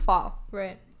 where you fall.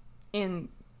 Right. In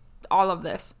all of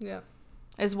this. Yeah.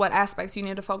 Is what aspects you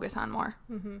need to focus on more.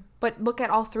 But look at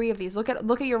all 3 of these. Look at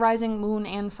your rising moon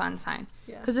and sun sign.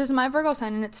 Because this is my Virgo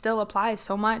sign and it still applies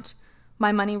so much.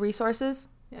 My money, resources.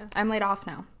 Yeah. I'm laid off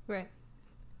now. Right.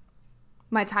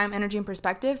 My time, energy, and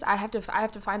perspectives. I have to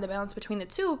find the balance between the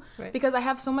two because I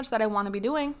have so much that I want to be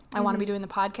doing. I want to be doing the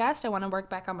podcast. I want to work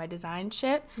back on my design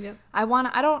shit. Yep. I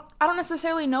don't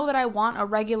necessarily know that I want a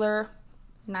regular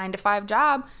 9-to-5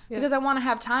 job because I want to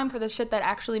have time for the shit that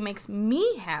actually makes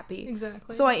me happy.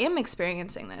 Exactly. So I am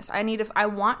experiencing this. I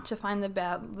want to find the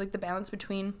balance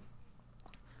between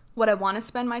what I want to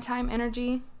spend my time,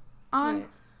 energy on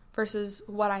versus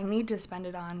what I need to spend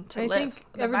it on to live. I think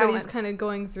everybody's kind of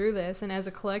going through this, and as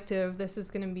a collective, this is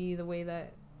going to be the way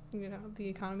that the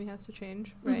economy has to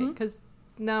change, right? Because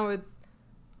now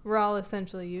we're all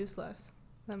essentially useless.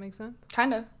 Does that make sense?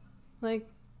 Kind of. Like,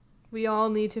 we all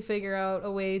need to figure out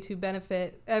a way to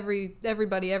benefit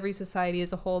everybody, every society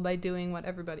as a whole by doing what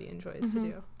everybody enjoys to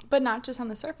do. But not just on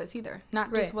the surface either.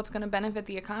 Not just what's going to benefit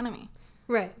the economy.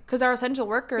 Right. Because our essential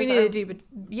workers we need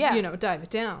to dive it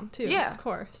down, too, of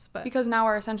course. But because now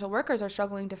our essential workers are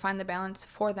struggling to find the balance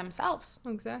for themselves.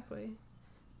 Exactly.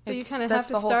 But you kind of have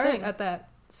to start at that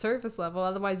surface level,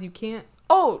 otherwise you can't.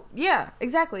 Oh, yeah,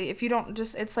 exactly. If you don't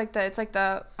just, it's like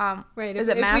the right. Is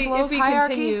it Maslow's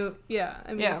hierarchy? Continue,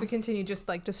 if we continue just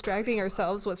like distracting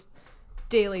ourselves with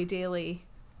daily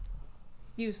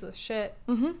useless shit,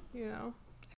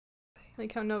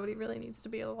 like how nobody really needs to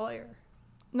be a lawyer.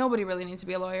 Nobody really needs to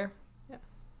be a lawyer. Yeah.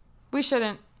 We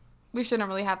shouldn't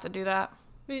really have to do that.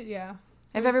 Yeah.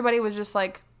 If everybody was just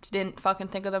like, didn't fucking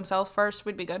think of themselves first,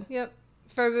 we'd be good. Yep.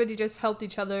 If everybody just helped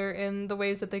each other in the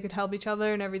ways that they could help each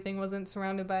other and everything wasn't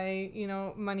surrounded by,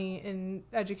 money and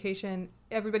education,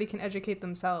 everybody can educate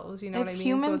themselves, what I mean?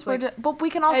 Humans so but we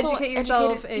can also educate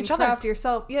yourself and craft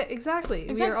yourself. Yeah, exactly.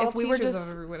 We are all if we were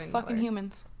just fucking another.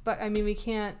 Humans. But I mean, we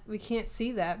can't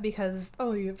see that because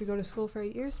you have to go to school for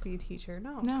 8 years to be a teacher.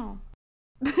 No.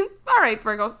 All right,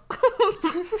 Virgos.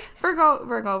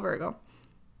 Virgo.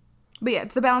 But yeah,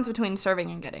 it's the balance between serving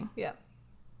and getting. Yeah.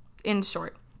 In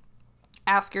short,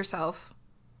 ask yourself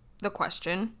the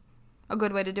question. A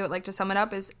good way to do it, like to sum it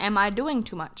up, is, am I doing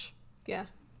too much? Yeah.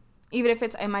 Even if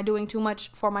it's, am I doing too much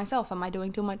for myself? Am I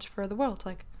doing too much for the world?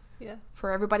 Like, for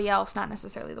everybody else, not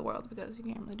necessarily the world, because you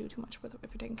can't really do too much if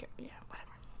you're taking care. Yeah, whatever.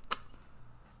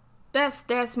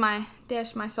 That's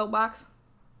my soapbox.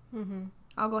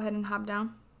 I'll go ahead and hop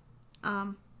down.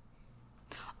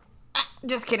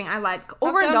 Just kidding. I lied.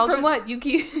 Overindulgence. From what?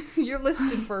 You're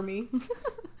listed for me.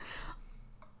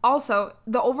 Also,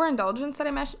 the overindulgence that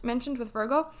I mentioned with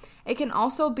Virgo, it can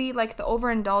also be like the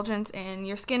overindulgence in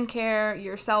your skincare,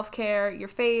 your self-care, your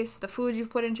face, the food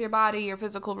you've put into your body, your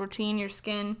physical routine, your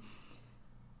skin.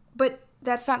 But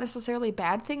that's not necessarily a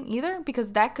bad thing either,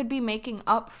 because that could be making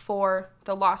up for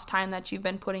the lost time that you've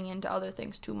been putting into other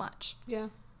things too much. Yeah.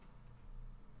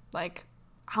 Like,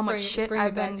 how much shit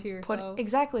I've been putting.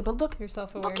 Exactly, but look. Your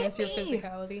self-awareness, your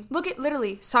physicality. Look at,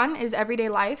 literally, sun is everyday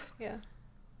life. Yeah.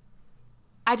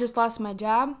 I just lost my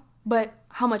job, but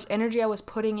how much energy I was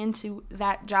putting into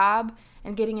that job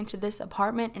and getting into this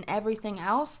apartment and everything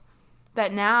else,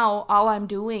 that now all I'm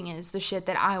doing is the shit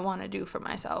that I want to do for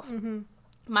myself. Mm-hmm.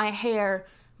 My hair,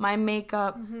 my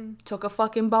makeup, took a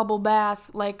fucking bubble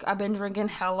bath, like I've been drinking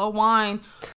hella wine.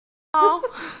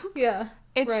 Oh, yeah.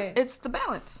 It's the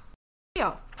balance.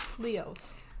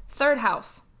 Leos. Third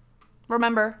house.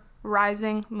 Remember,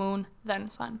 rising, moon, then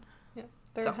sun. Yeah.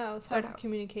 Third house of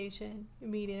communication,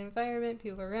 immediate environment,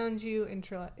 people around you,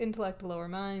 intellect, lower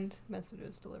mind,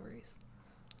 messages, deliveries.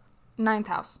 Ninth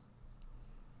house.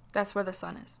 That's where the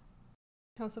sun is.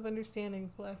 House of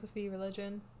understanding, philosophy,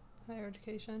 religion, higher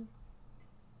education,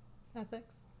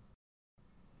 ethics,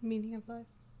 meaning of life.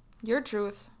 Your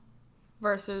truth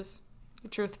versus your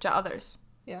truth to others.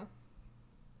 Yeah.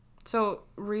 So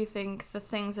rethink the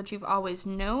things that you've always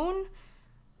known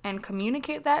and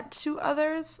communicate that to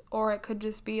others, or it could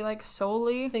just be like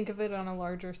solely. Think of it on a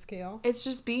larger scale. It's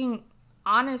just being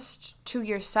honest to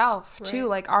yourself too.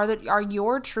 Like, are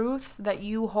your truths that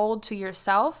you hold to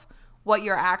yourself what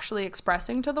you're actually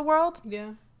expressing to the world?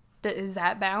 Yeah. Is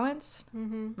that balanced?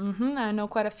 I know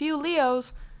quite a few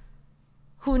Leos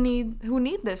who need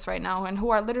this right now and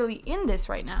who are literally in this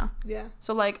right now. Yeah.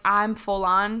 So like, I'm full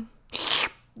on.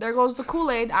 There goes the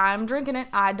Kool-Aid. I'm drinking it.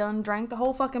 I done drank the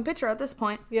whole fucking pitcher at this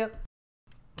point. Yep.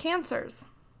 Cancers.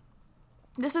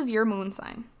 This is your moon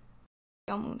sign.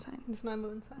 Your moon sign. This is my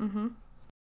moon sign.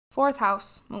 Fourth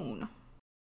house, moon.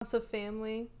 House of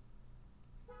family.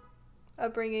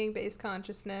 Upbringing, base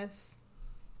consciousness.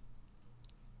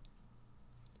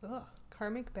 Ugh.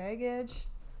 Karmic baggage.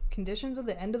 Conditions of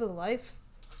the end of the life.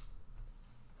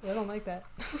 I don't like that.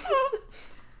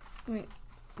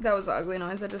 That was the ugly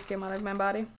noise that just came out of my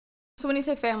body. So when you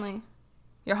say family,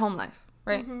 your home life,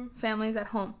 right? Family's at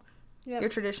home. Yep. Your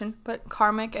tradition. But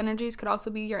karmic energies could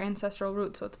also be your ancestral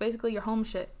roots. So it's basically your home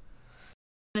shit.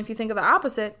 And if you think of the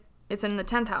opposite, it's in the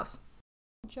 10th house.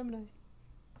 Gemini.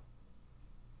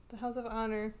 The house of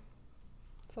honor.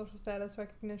 Social status,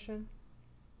 recognition.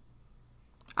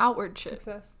 Outward shit.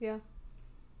 Success, yeah.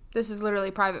 This is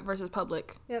literally private versus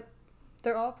public. Yep.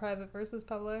 They're all private versus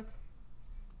public.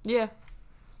 Yeah.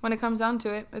 When it comes down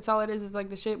to it, it's all it is like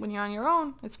the shit when you're on your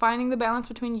own. It's finding the balance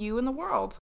between you and the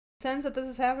world. Sense that this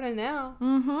is happening now.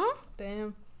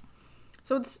 Damn.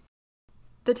 So it's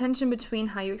the tension between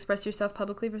how you express yourself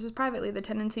publicly versus privately. The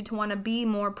tendency to want to be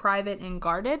more private and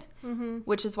guarded,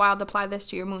 which is why I'll apply this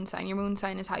to your moon sign. Your moon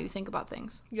sign is how you think about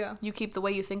things. Yeah. You keep the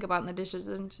way you think about and the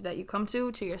decisions that you come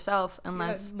to yourself,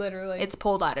 unless literally it's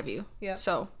pulled out of you. Yeah.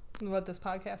 So what this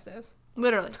podcast is.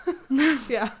 Literally.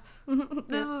 Yeah.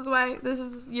 This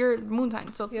is your moon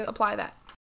sign, so apply that.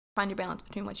 Find your balance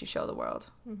between what you show the world.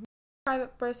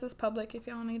 Private versus public, if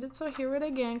y'all need it. So hear it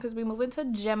again, because we move into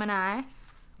Gemini,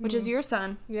 which is your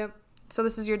sun. Yep. So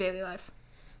this is your daily life.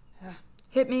 Yeah.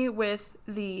 Hit me with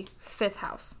the 5th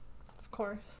house. Of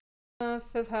course.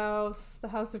 5th house, the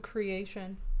house of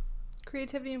creation.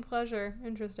 Creativity and pleasure.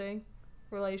 Interesting.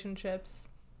 Relationships.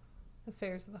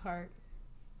 Affairs of the heart.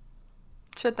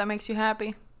 Shit that makes you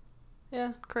happy.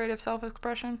 Yeah. Creative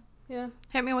self-expression. Yeah.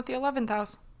 Hit me with the 11th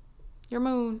house. Your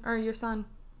moon, or your sun.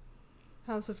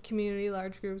 House of community,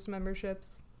 large groups,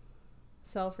 memberships.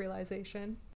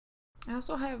 Self-realization. I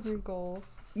also have... your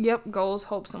goals. Yep, goals,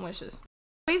 hopes, and wishes.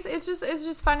 It's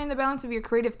just finding the balance of your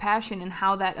creative passion and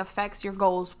how that affects your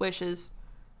goals, wishes,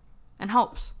 and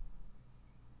hopes.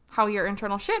 How your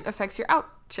internal shit affects your out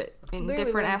shit in literally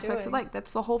different aspects of life.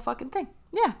 That's the whole fucking thing.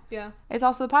 Yeah. Yeah. It's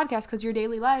also the podcast because your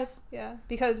daily life. Yeah.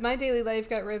 Because my daily life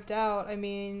got ripped out. I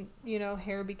mean,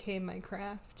 hair became my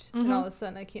craft. And all of a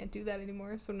sudden I can't do that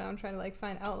anymore. So now I'm trying to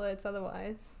find outlets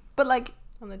otherwise. But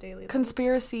on the daily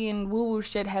conspiracy life. And woo-woo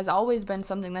shit has always been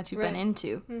something that you've been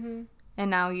into. And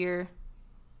now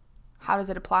how does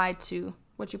it apply to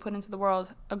what you put into the world?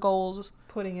 Goals.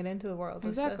 Putting it into the world.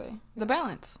 Exactly. The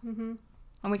balance.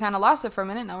 And we kind of lost it for a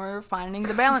minute. Now we're finding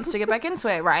the balance to get back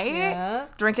into it, right? Yeah.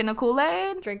 Drinking the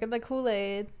Kool-Aid. Drinking the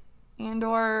Kool-Aid. And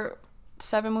or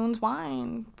 7 Moons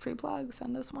wine. Free plug.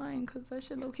 Send us wine because that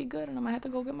shit low-key good. And I'm going to have to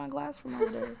go get my glass from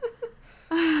over there.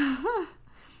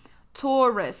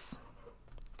 Taurus.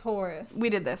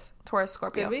 We did this. Taurus,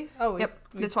 Scorpio. Did we? Oh, yep.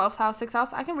 The 12th house, 6th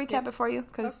house. I can recap it for you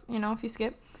because, if you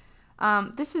skip.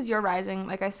 This is your rising,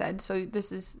 like I said. So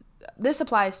this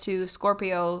applies to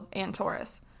Scorpio and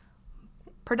Taurus.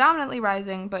 Predominantly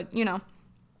rising, but the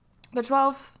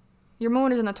 12th Your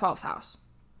moon is in the 12th house.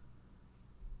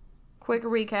 Quick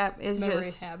recap is Memory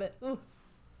just... habit. Ooh.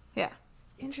 Yeah.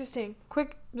 Interesting.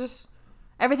 Quick, just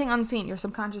everything unseen. Your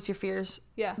subconscious, your fears.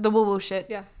 Yeah. The woo-woo shit.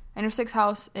 Yeah. And your 6th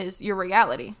house is your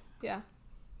reality. Yeah.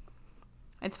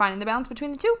 It's finding the balance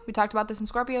between the two. We talked about this in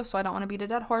Scorpio, so I don't want to beat a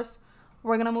dead horse.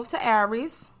 We're going to move to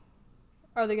Aries.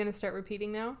 Are they going to start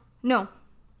repeating now? No.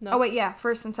 No. Oh, wait, yeah.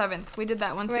 1st and 7th. We did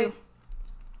that one, Right. too.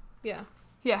 Yeah.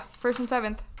 Yeah, 1st and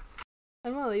 7th. I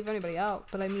don't want to leave anybody out,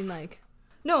 but I mean, like,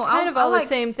 No, kind of all like, the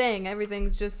same thing.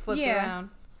 Everything's just flipped Yeah.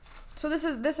 around. So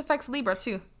this affects Libra,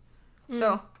 too.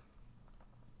 So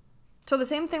the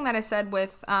same thing that I said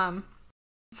with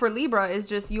for Libra is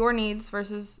just your needs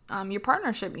versus your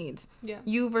partnership needs. Yeah.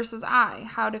 You versus I.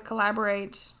 How to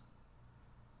collaborate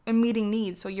in meeting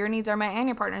needs. So your needs are met and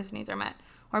your partner's needs are met.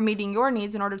 Or meeting your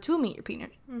needs in order to meet your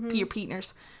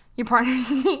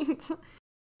partner's needs.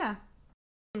 Yeah.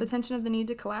 The tension of the need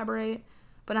to collaborate,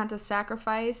 but not to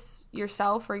sacrifice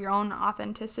yourself or your own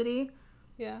authenticity.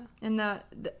 Yeah. And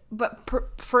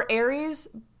for Aries,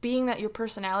 being that your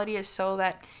personality is so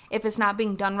that if it's not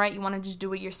being done right, you want to just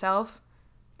do it yourself.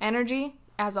 Energy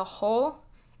as a whole,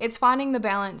 it's finding the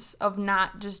balance of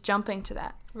not just jumping to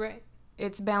that. Right.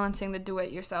 It's balancing the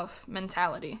do-it-yourself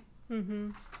mentality. Mm-hmm.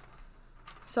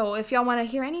 So if y'all want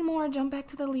to hear any more, jump back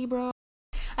to the Libra.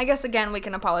 I guess, again, we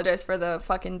can apologize for the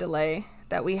fucking delay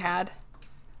that we had.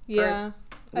 Yeah.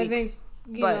 I think, weeks,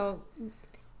 you know,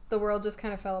 the world just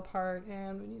kind of fell apart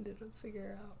and we needed to figure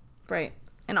it out. Right.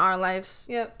 And our lives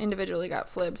individually got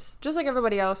flips, just like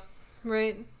everybody else.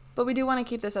 Right. But we do want to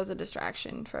keep this as a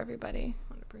distraction for everybody.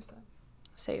 100%.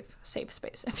 Safe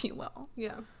space, if you will.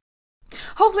 Yeah.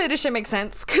 Hopefully this shit makes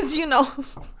sense, because, you know.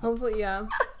 Hopefully, yeah.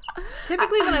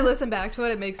 Typically, when I listen back to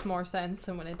it, it makes more sense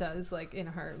than when it does, like, in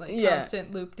her, like,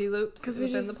 constant loop-de-loops because we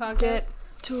within just the podcast. get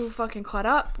too fucking caught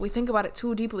up. We think about it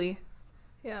too deeply.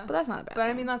 Yeah. But that's not a bad But,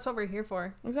 thing. I mean, that's what we're here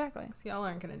for. Exactly. So y'all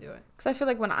aren't going to do it. Because I feel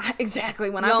like when I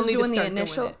Y'all was need to doing the start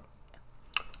initial... doing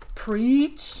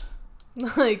Preach.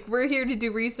 Like, we're here to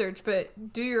do research,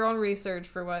 but do your own research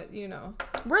for what, you know.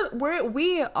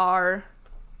 We are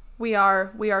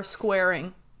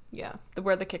squaring. Yeah.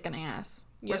 We're the kicking ass.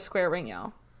 We're Yep. squaring,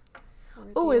 y'all.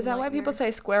 Oh, is that why people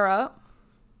say square up?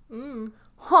 Mm.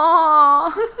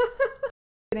 Aww.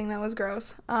 Kidding, that was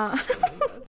gross. Well,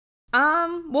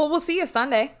 we'll see you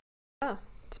Sunday. Yeah.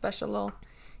 Special little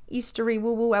Eastery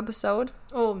woo-woo episode.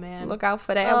 Oh, man. Look out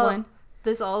for that one.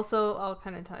 This also all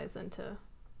kind of ties into...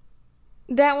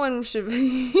 That one should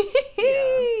be...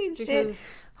 because...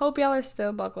 Hope y'all are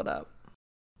still buckled up.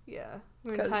 Yeah.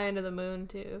 We're going to tie into the moon,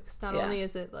 too. Because not only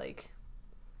is it, like...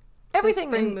 Everything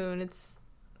the spring moon, it's...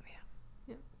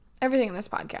 Everything in this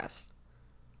podcast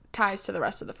ties to the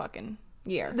rest of the fucking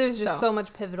year. There's just so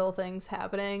much pivotal things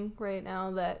happening right now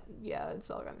that, yeah,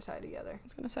 it's all going to tie together.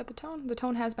 It's going to set the tone. The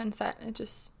tone has been set. It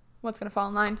just... What's going to fall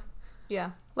in line.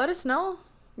 Yeah. Let us know,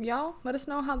 y'all. Let us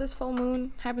know how this full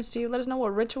moon happens to you. Let us know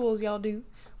what rituals y'all do.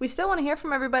 We still want to hear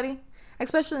from everybody.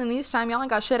 Especially in these times. Y'all ain't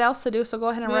got shit else to do, so go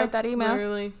ahead and write that email.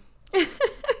 Literally.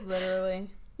 Literally.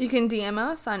 You can DM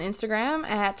us on Instagram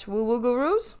at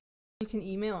woo-woo-gurus. You can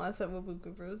email us at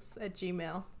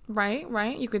woobogurus@gmail.com.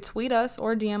 Right. You could tweet us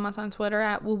or DM us on Twitter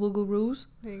at woo-woo-gurus.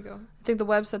 There you go. I think the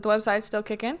website's still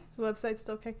kicking. The website's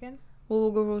still kicking.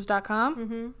 woo-woo-gurus.com.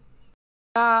 Mm-hmm.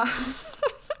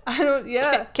 I don't,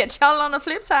 yeah. Catch y'all on the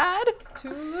flip side.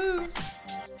 Toodaloo.